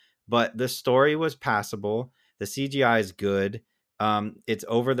phenomenal, but the story was passable. The CGI is good. It's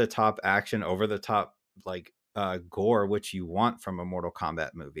over the top action, over the top like gore, which you want from a Mortal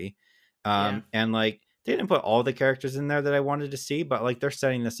Kombat movie. yeah. And like they didn't put all the characters in there that I wanted to see, but like they're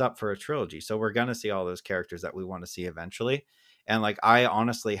setting this up for a trilogy, so we're gonna see all those characters that we want to see eventually. And like I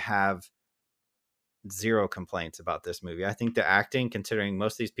honestly have zero complaints about this movie. I think the acting, considering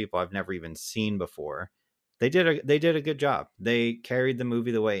most of these people I've never even seen before, they did a good job. They carried the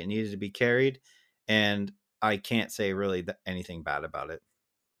movie the way it needed to be carried, and I can't say really anything bad about it.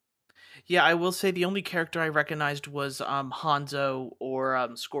 Yeah, I will say the only character I recognized was Hanzo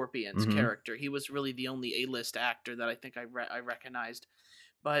or Scorpion's Hmm. character. He was really the only A-list actor that I think I recognized.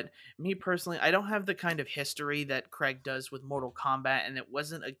 But me personally, I don't have the kind of history that Craig does with Mortal Kombat, and it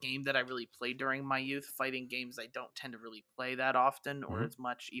wasn't a game that I really played during my youth. Fighting games I don't tend to really play that often or Hmm. as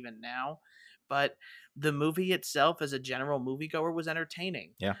much even now. But the movie itself, as a general moviegoer, was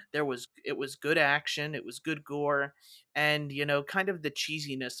entertaining. Yeah. It was good action, it was good gore, and kind of the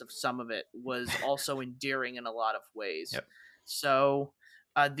cheesiness of some of it was also endearing in a lot of ways. Yep. So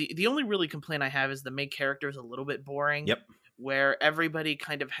the only really complaint I have is the main character is a little bit boring, Yep. where everybody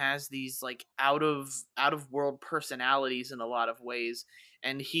kind of has these like out of world personalities in a lot of ways,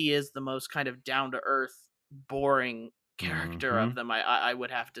 and he is the most kind of down to earth boring character of Hmm. them, I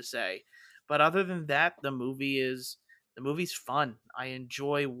would have to say. But other than that, the movie's fun. I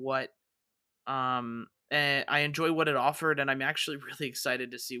enjoy what it offered, and I'm actually really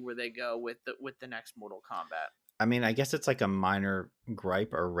excited to see where they go with the next Mortal Kombat. I mean, I guess it's like a minor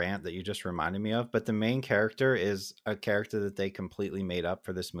gripe or rant that you just reminded me of, but the main character is a character that they completely made up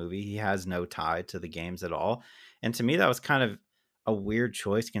for this movie. He has no tie to the games at all. And to me, that was kind of a weird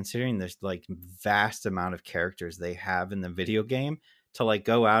choice considering this like vast amount of characters they have in the video game to like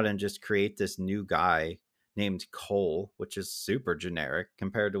go out and just create this new guy named Cole, which is super generic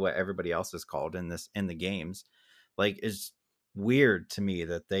compared to what everybody else is called in the games. Like is weird to me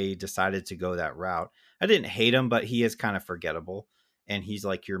that they decided to go that route. I didn't hate him, but he is kind of forgettable. And he's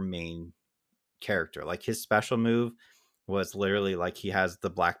like your main character. Like his special move was literally like he has the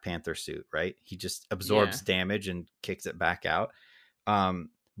Black Panther suit, right? He just Yeah. absorbs damage and kicks it back out.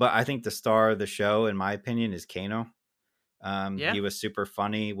 But I think the star of the show, in my opinion, is Kano. Yeah. He was super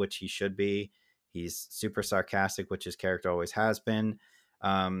funny, which he should be. He's super sarcastic, which his character always has been.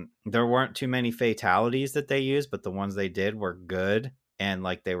 There weren't too many fatalities that they used, but the ones they did were good and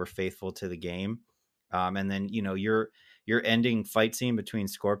like they were faithful to the game. And then your ending fight scene between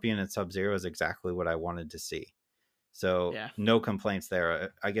Scorpion and Sub Zero is exactly what I wanted to see. So Yeah. no complaints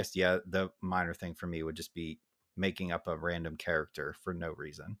there. I guess the minor thing for me would just be making up a random character for no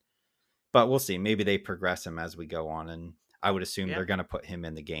reason. But we'll see. Maybe they progress him as we go on, and I would assume Yeah. they're going to put him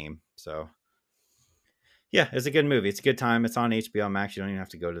in the game. So yeah, it's a good movie. It's a good time. It's on HBO Max. You don't even have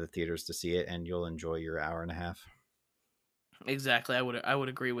to go to the theaters to see it, and you'll enjoy your hour and a half. Exactly. I would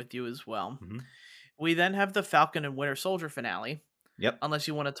agree with you as well. Mm-hmm. We then have the Falcon and Winter Soldier finale. Yep. Unless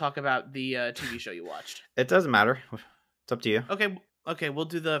you want to talk about the TV show you watched. It doesn't matter. It's up to you. Okay. Okay. We'll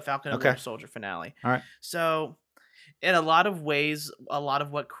do the Falcon and Okay. Winter Soldier finale. All right. So, in a lot of ways, a lot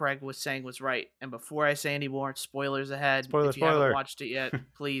of what Craig was saying was right. And before I say any more, spoilers ahead. If you haven't watched it yet,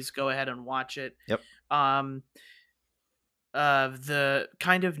 please go ahead and watch it. Yep. The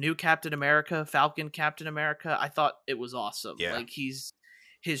kind of new Captain America, Falcon Captain America, I thought it was awesome. Yeah. Like his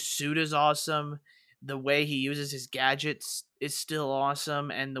suit is awesome. The way he uses his gadgets is still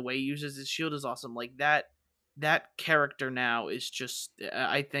awesome, and the way he uses his shield is awesome. Like that character now is just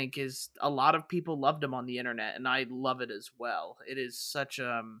I think is a lot of people loved him on the internet, and I love it as well. It is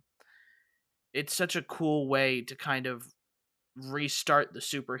it's such a cool way to kind of restart the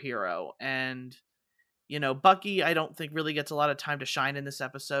superhero. And Bucky, I don't think really gets a lot of time to shine in this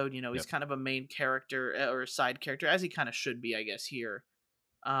episode. He's kind of a main character or a side character, as he kind of should be, I guess, here.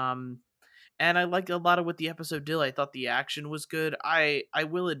 And I liked a lot of what the episode did. I thought the action was good. I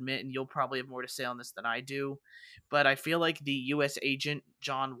will admit, and you'll probably have more to say on this than I do, but I feel like the U.S. agent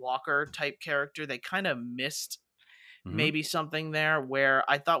John Walker type character, they kind of missed maybe something there where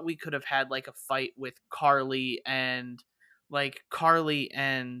I thought we could have had like a fight with Carly and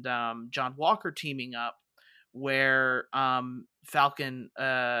John Walker teaming up where Falcon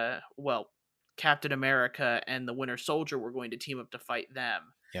Captain America and the Winter Soldier were going to team up to fight them.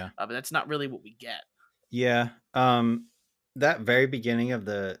 Yeah. But that's not really what we get. Yeah. That very beginning of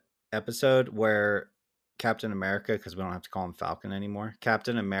the episode where Captain America, because we don't have to call him Falcon anymore,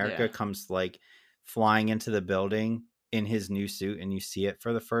 Captain America comes like flying into the building in his new suit, and you see it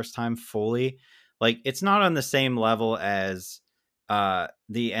for the first time fully. Like it's not on the same level as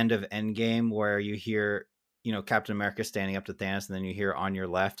the end of Endgame where you hear Captain America standing up to Thanos, and then you hear "on your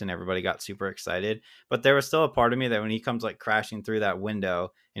left," and everybody got super excited. But there was still a part of me that when he comes like crashing through that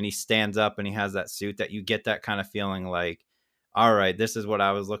window and he stands up and he has that suit, that you get that kind of feeling like, all right, this is what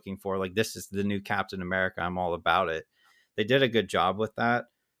I was looking for. Like this is the new Captain America. I'm all about it. They did a good job with that.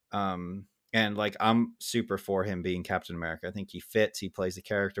 And like I'm super for him being Captain America. I think he fits. He plays the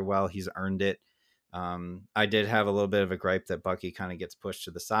character well. He's earned it. I did have a little bit of a gripe that Bucky kind of gets pushed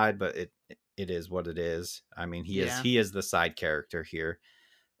to the side, but it is what it is. I mean, he is the side character here.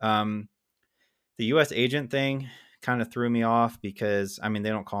 The U.S. agent thing kind of threw me off because I mean they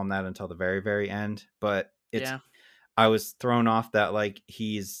don't call him that until the very, very end, but I was thrown off that like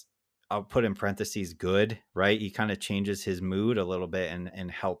I'll put in parentheses good, right? He kind of changes his mood a little bit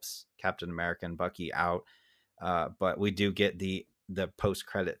and helps Captain America and Bucky out. But we do get the post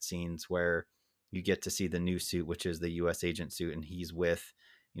credit scenes where you get to see the new suit, which is the U.S. agent suit, and he's with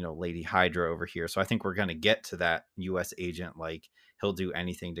Lady Hydra over here. So I think we're going to get to that U.S. agent. Like he'll do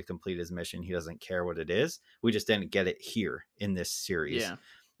anything to complete his mission. He doesn't care what it is. We just didn't get it here in this series. Yeah.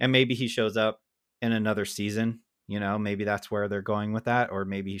 And maybe he shows up in another season. Maybe that's where they're going with that, or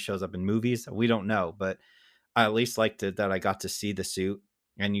maybe he shows up in movies. We don't know, but I at least liked it that I got to see the suit,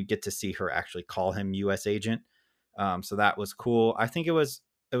 and you get to see her actually call him U.S. agent. So that was cool. I think it was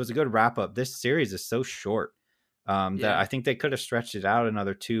a good wrap up. This series is so short that I think they could have stretched it out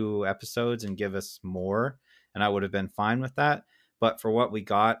another 2 episodes and give us more, and I would have been fine with that. But for what we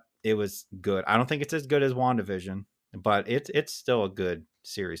got, it was good. I don't think it's as good as WandaVision, but it's still a good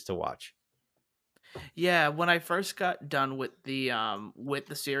series to watch. Yeah, when I first got done with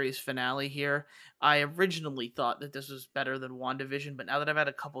the series finale here, I originally thought that this was better than WandaVision, but now that I've had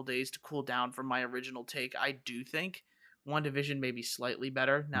a couple days to cool down from my original take, I do think WandaVision may be slightly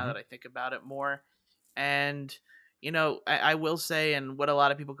better now Hmm. that I think about it more. And I will say, and what a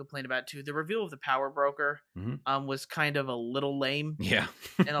lot of people complain about too, the reveal of the power broker Hmm. was kind of a little lame Yeah.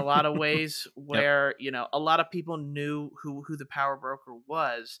 in a lot of ways, Yep. where a lot of people knew who the power broker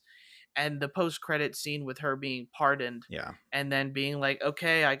was, and the post credit scene with her being pardoned Yeah. and then being like,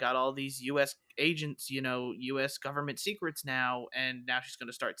 okay, I got all these US agents, US government secrets now, and now she's going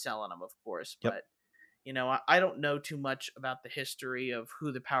to start selling them, of course. Yep. But I don't know too much about the history of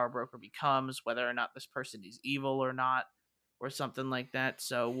who the power broker becomes, whether or not this person is evil or not, or something like that.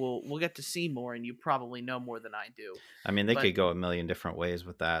 So we'll get to see more, and you probably know more than I do. I mean, they But could go a million different ways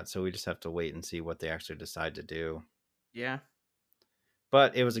with that, so we just have to wait and see what they actually decide to do. yeah,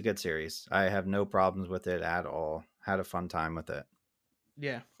 But it was a good series. I have no problems with it at all. Had a fun time with it.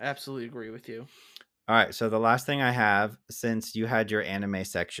 yeah, absolutely agree with you. All right, so the last thing I have, since you had your anime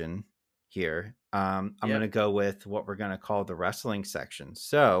section here, I'm Yep. gonna go with what we're gonna call the wrestling section.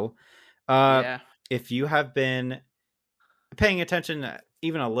 So, uh, Yeah. if you have been paying attention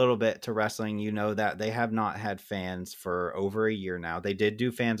even a little bit to wrestling, you know that they have not had fans for over a year now. They did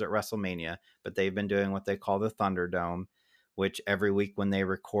do fans at WrestleMania, but they've been doing what they call the Thunderdome, which every week when they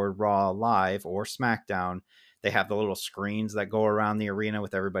record Raw live or SmackDown, they have the little screens that go around the arena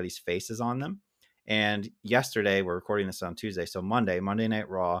with everybody's faces on them. And yesterday, we're recording this on Tuesday, so Monday Night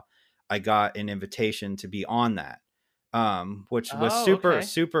Raw, I got an invitation to be on that, which was Oh, super okay.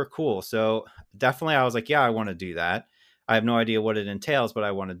 super cool. So definitely, I was like, yeah, I want to do that. I have no idea what it entails, but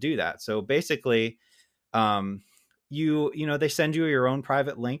I want to do that. So basically, um, they send you your own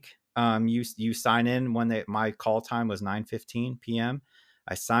private link. You sign in when my call time was 9:15 p.m.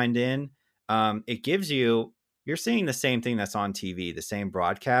 I signed in. It gives you're seeing the same thing that's on TV, the same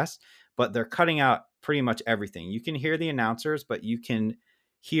broadcast, but they're cutting out pretty much everything. You can hear the announcers, but you can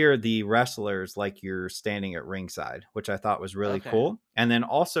hear the wrestlers like you're standing at ringside, which I thought was really Okay. cool. And then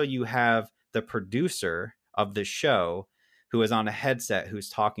also you have the producer of the show who is on a headset who's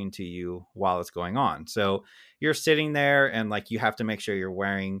talking to you while it's going on. So you're sitting there and like you have to make sure you're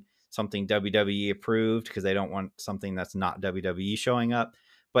wearing something WWE approved because they don't want something that's not WWE showing up.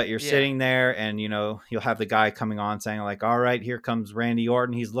 But you're Yeah. sitting there and you'll have the guy coming on saying like, all right, here comes Randy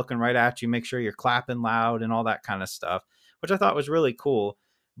Orton. He's looking right at you. Make sure you're clapping loud and all that kind of stuff, which I thought was really cool.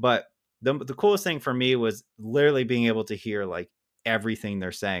 But the coolest thing for me was literally being able to hear like everything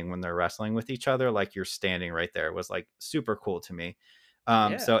they're saying when they're wrestling with each other, like you're standing right there. It was like super cool to me.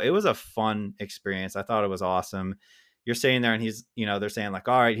 Yeah. So it was a fun experience. I thought it was awesome. You're sitting there and they're saying like,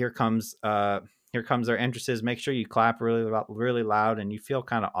 all right, here comes their entrances. Make sure you clap really loud. And you feel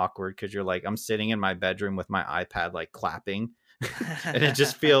kind of awkward because you're like, I'm sitting in my bedroom with my iPad, like clapping and it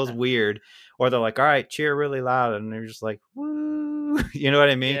just feels weird. Or they're like, all right, cheer really loud. And they're just like, woo. You know what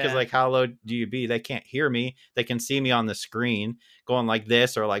I mean? Because Yeah. like, how low do you be? They can't hear me. They can see me on the screen going like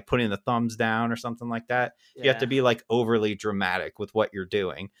this or like putting the thumbs down or something like that. You have to Yeah. be like overly dramatic with what you're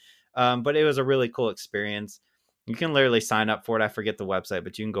doing. But it was a really cool experience. You can literally sign up for it. I forget the website,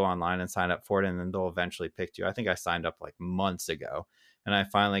 but you can go online and sign up for it, and then they'll eventually pick you. I think I signed up like months ago, and I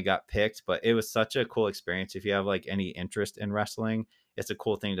finally got picked. But it was such a cool experience. If you have like any interest in wrestling, it's a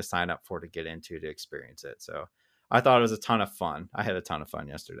cool thing to sign up for to get into to experience it. So I thought it was a ton of fun. I had a ton of fun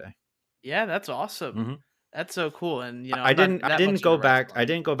yesterday. Yeah, that's awesome. Hmm. That's so cool, and, I I'm not didn't I that didn't much go into back. I wrestling.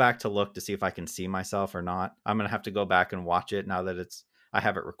 didn't go back to look to see if I can see myself or not. I'm gonna have to go back and watch it now that I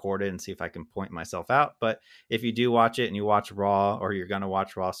have it recorded and see if I can point myself out. But if you do watch it and you watch Raw or you're gonna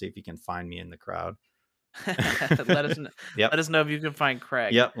watch Raw, see if you can find me in the crowd. Let us kn Yep. let us know if you can find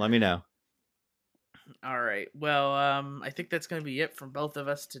Craig. Yep. Let me know. Alright, well, I think that's gonna be it from both of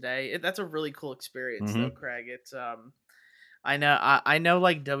us today. That's a really cool experience, though, Hmm. Craig. I know,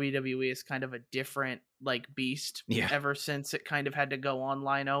 like, WWE is kind of a different, like, beast Yeah. ever since it kind of had to go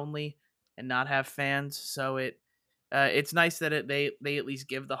online only and not have fans, so it's nice that they at least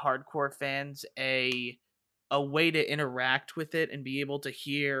give the hardcore fans a way to interact with it and be able to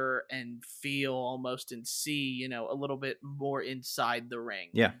hear and feel almost and see, a little bit more inside the ring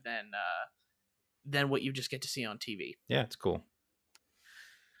Yeah. than what you just get to see on TV. Yeah. It's cool.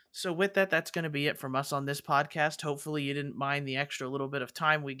 So with that, that's going to be it from us on this podcast. Hopefully, you didn't mind the extra little bit of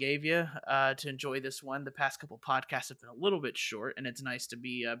time we gave you to enjoy this one. The past couple podcasts have been a little bit short, and it's nice to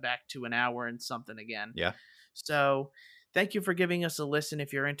be back to an hour and something again. Yeah. So thank you for giving us a listen.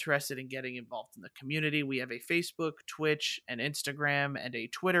 If you're interested in getting involved in the community, we have a Facebook, Twitch, an Instagram, and a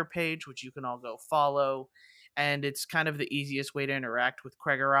Twitter page, which you can all go follow. And it's kind of the easiest way to interact with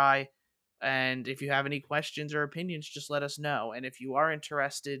Craig or I. And if you have any questions or opinions, just let us know. And if you are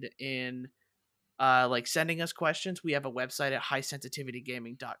interested in like sending us questions, we have a website at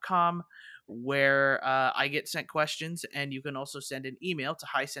highsensitivitygaming.com where I get sent questions, and you can also send an email to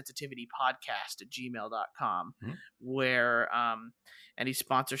highsensitivitypodcast@gmail.com Mhm. where any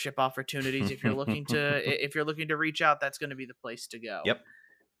sponsorship opportunities, if you're looking to reach out, that's going to be the place to go. Yep.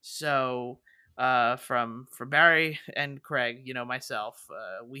 So from Barry and Craig, myself,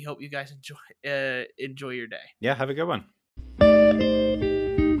 we hope you guys enjoy your day. Yeah. Have a good one.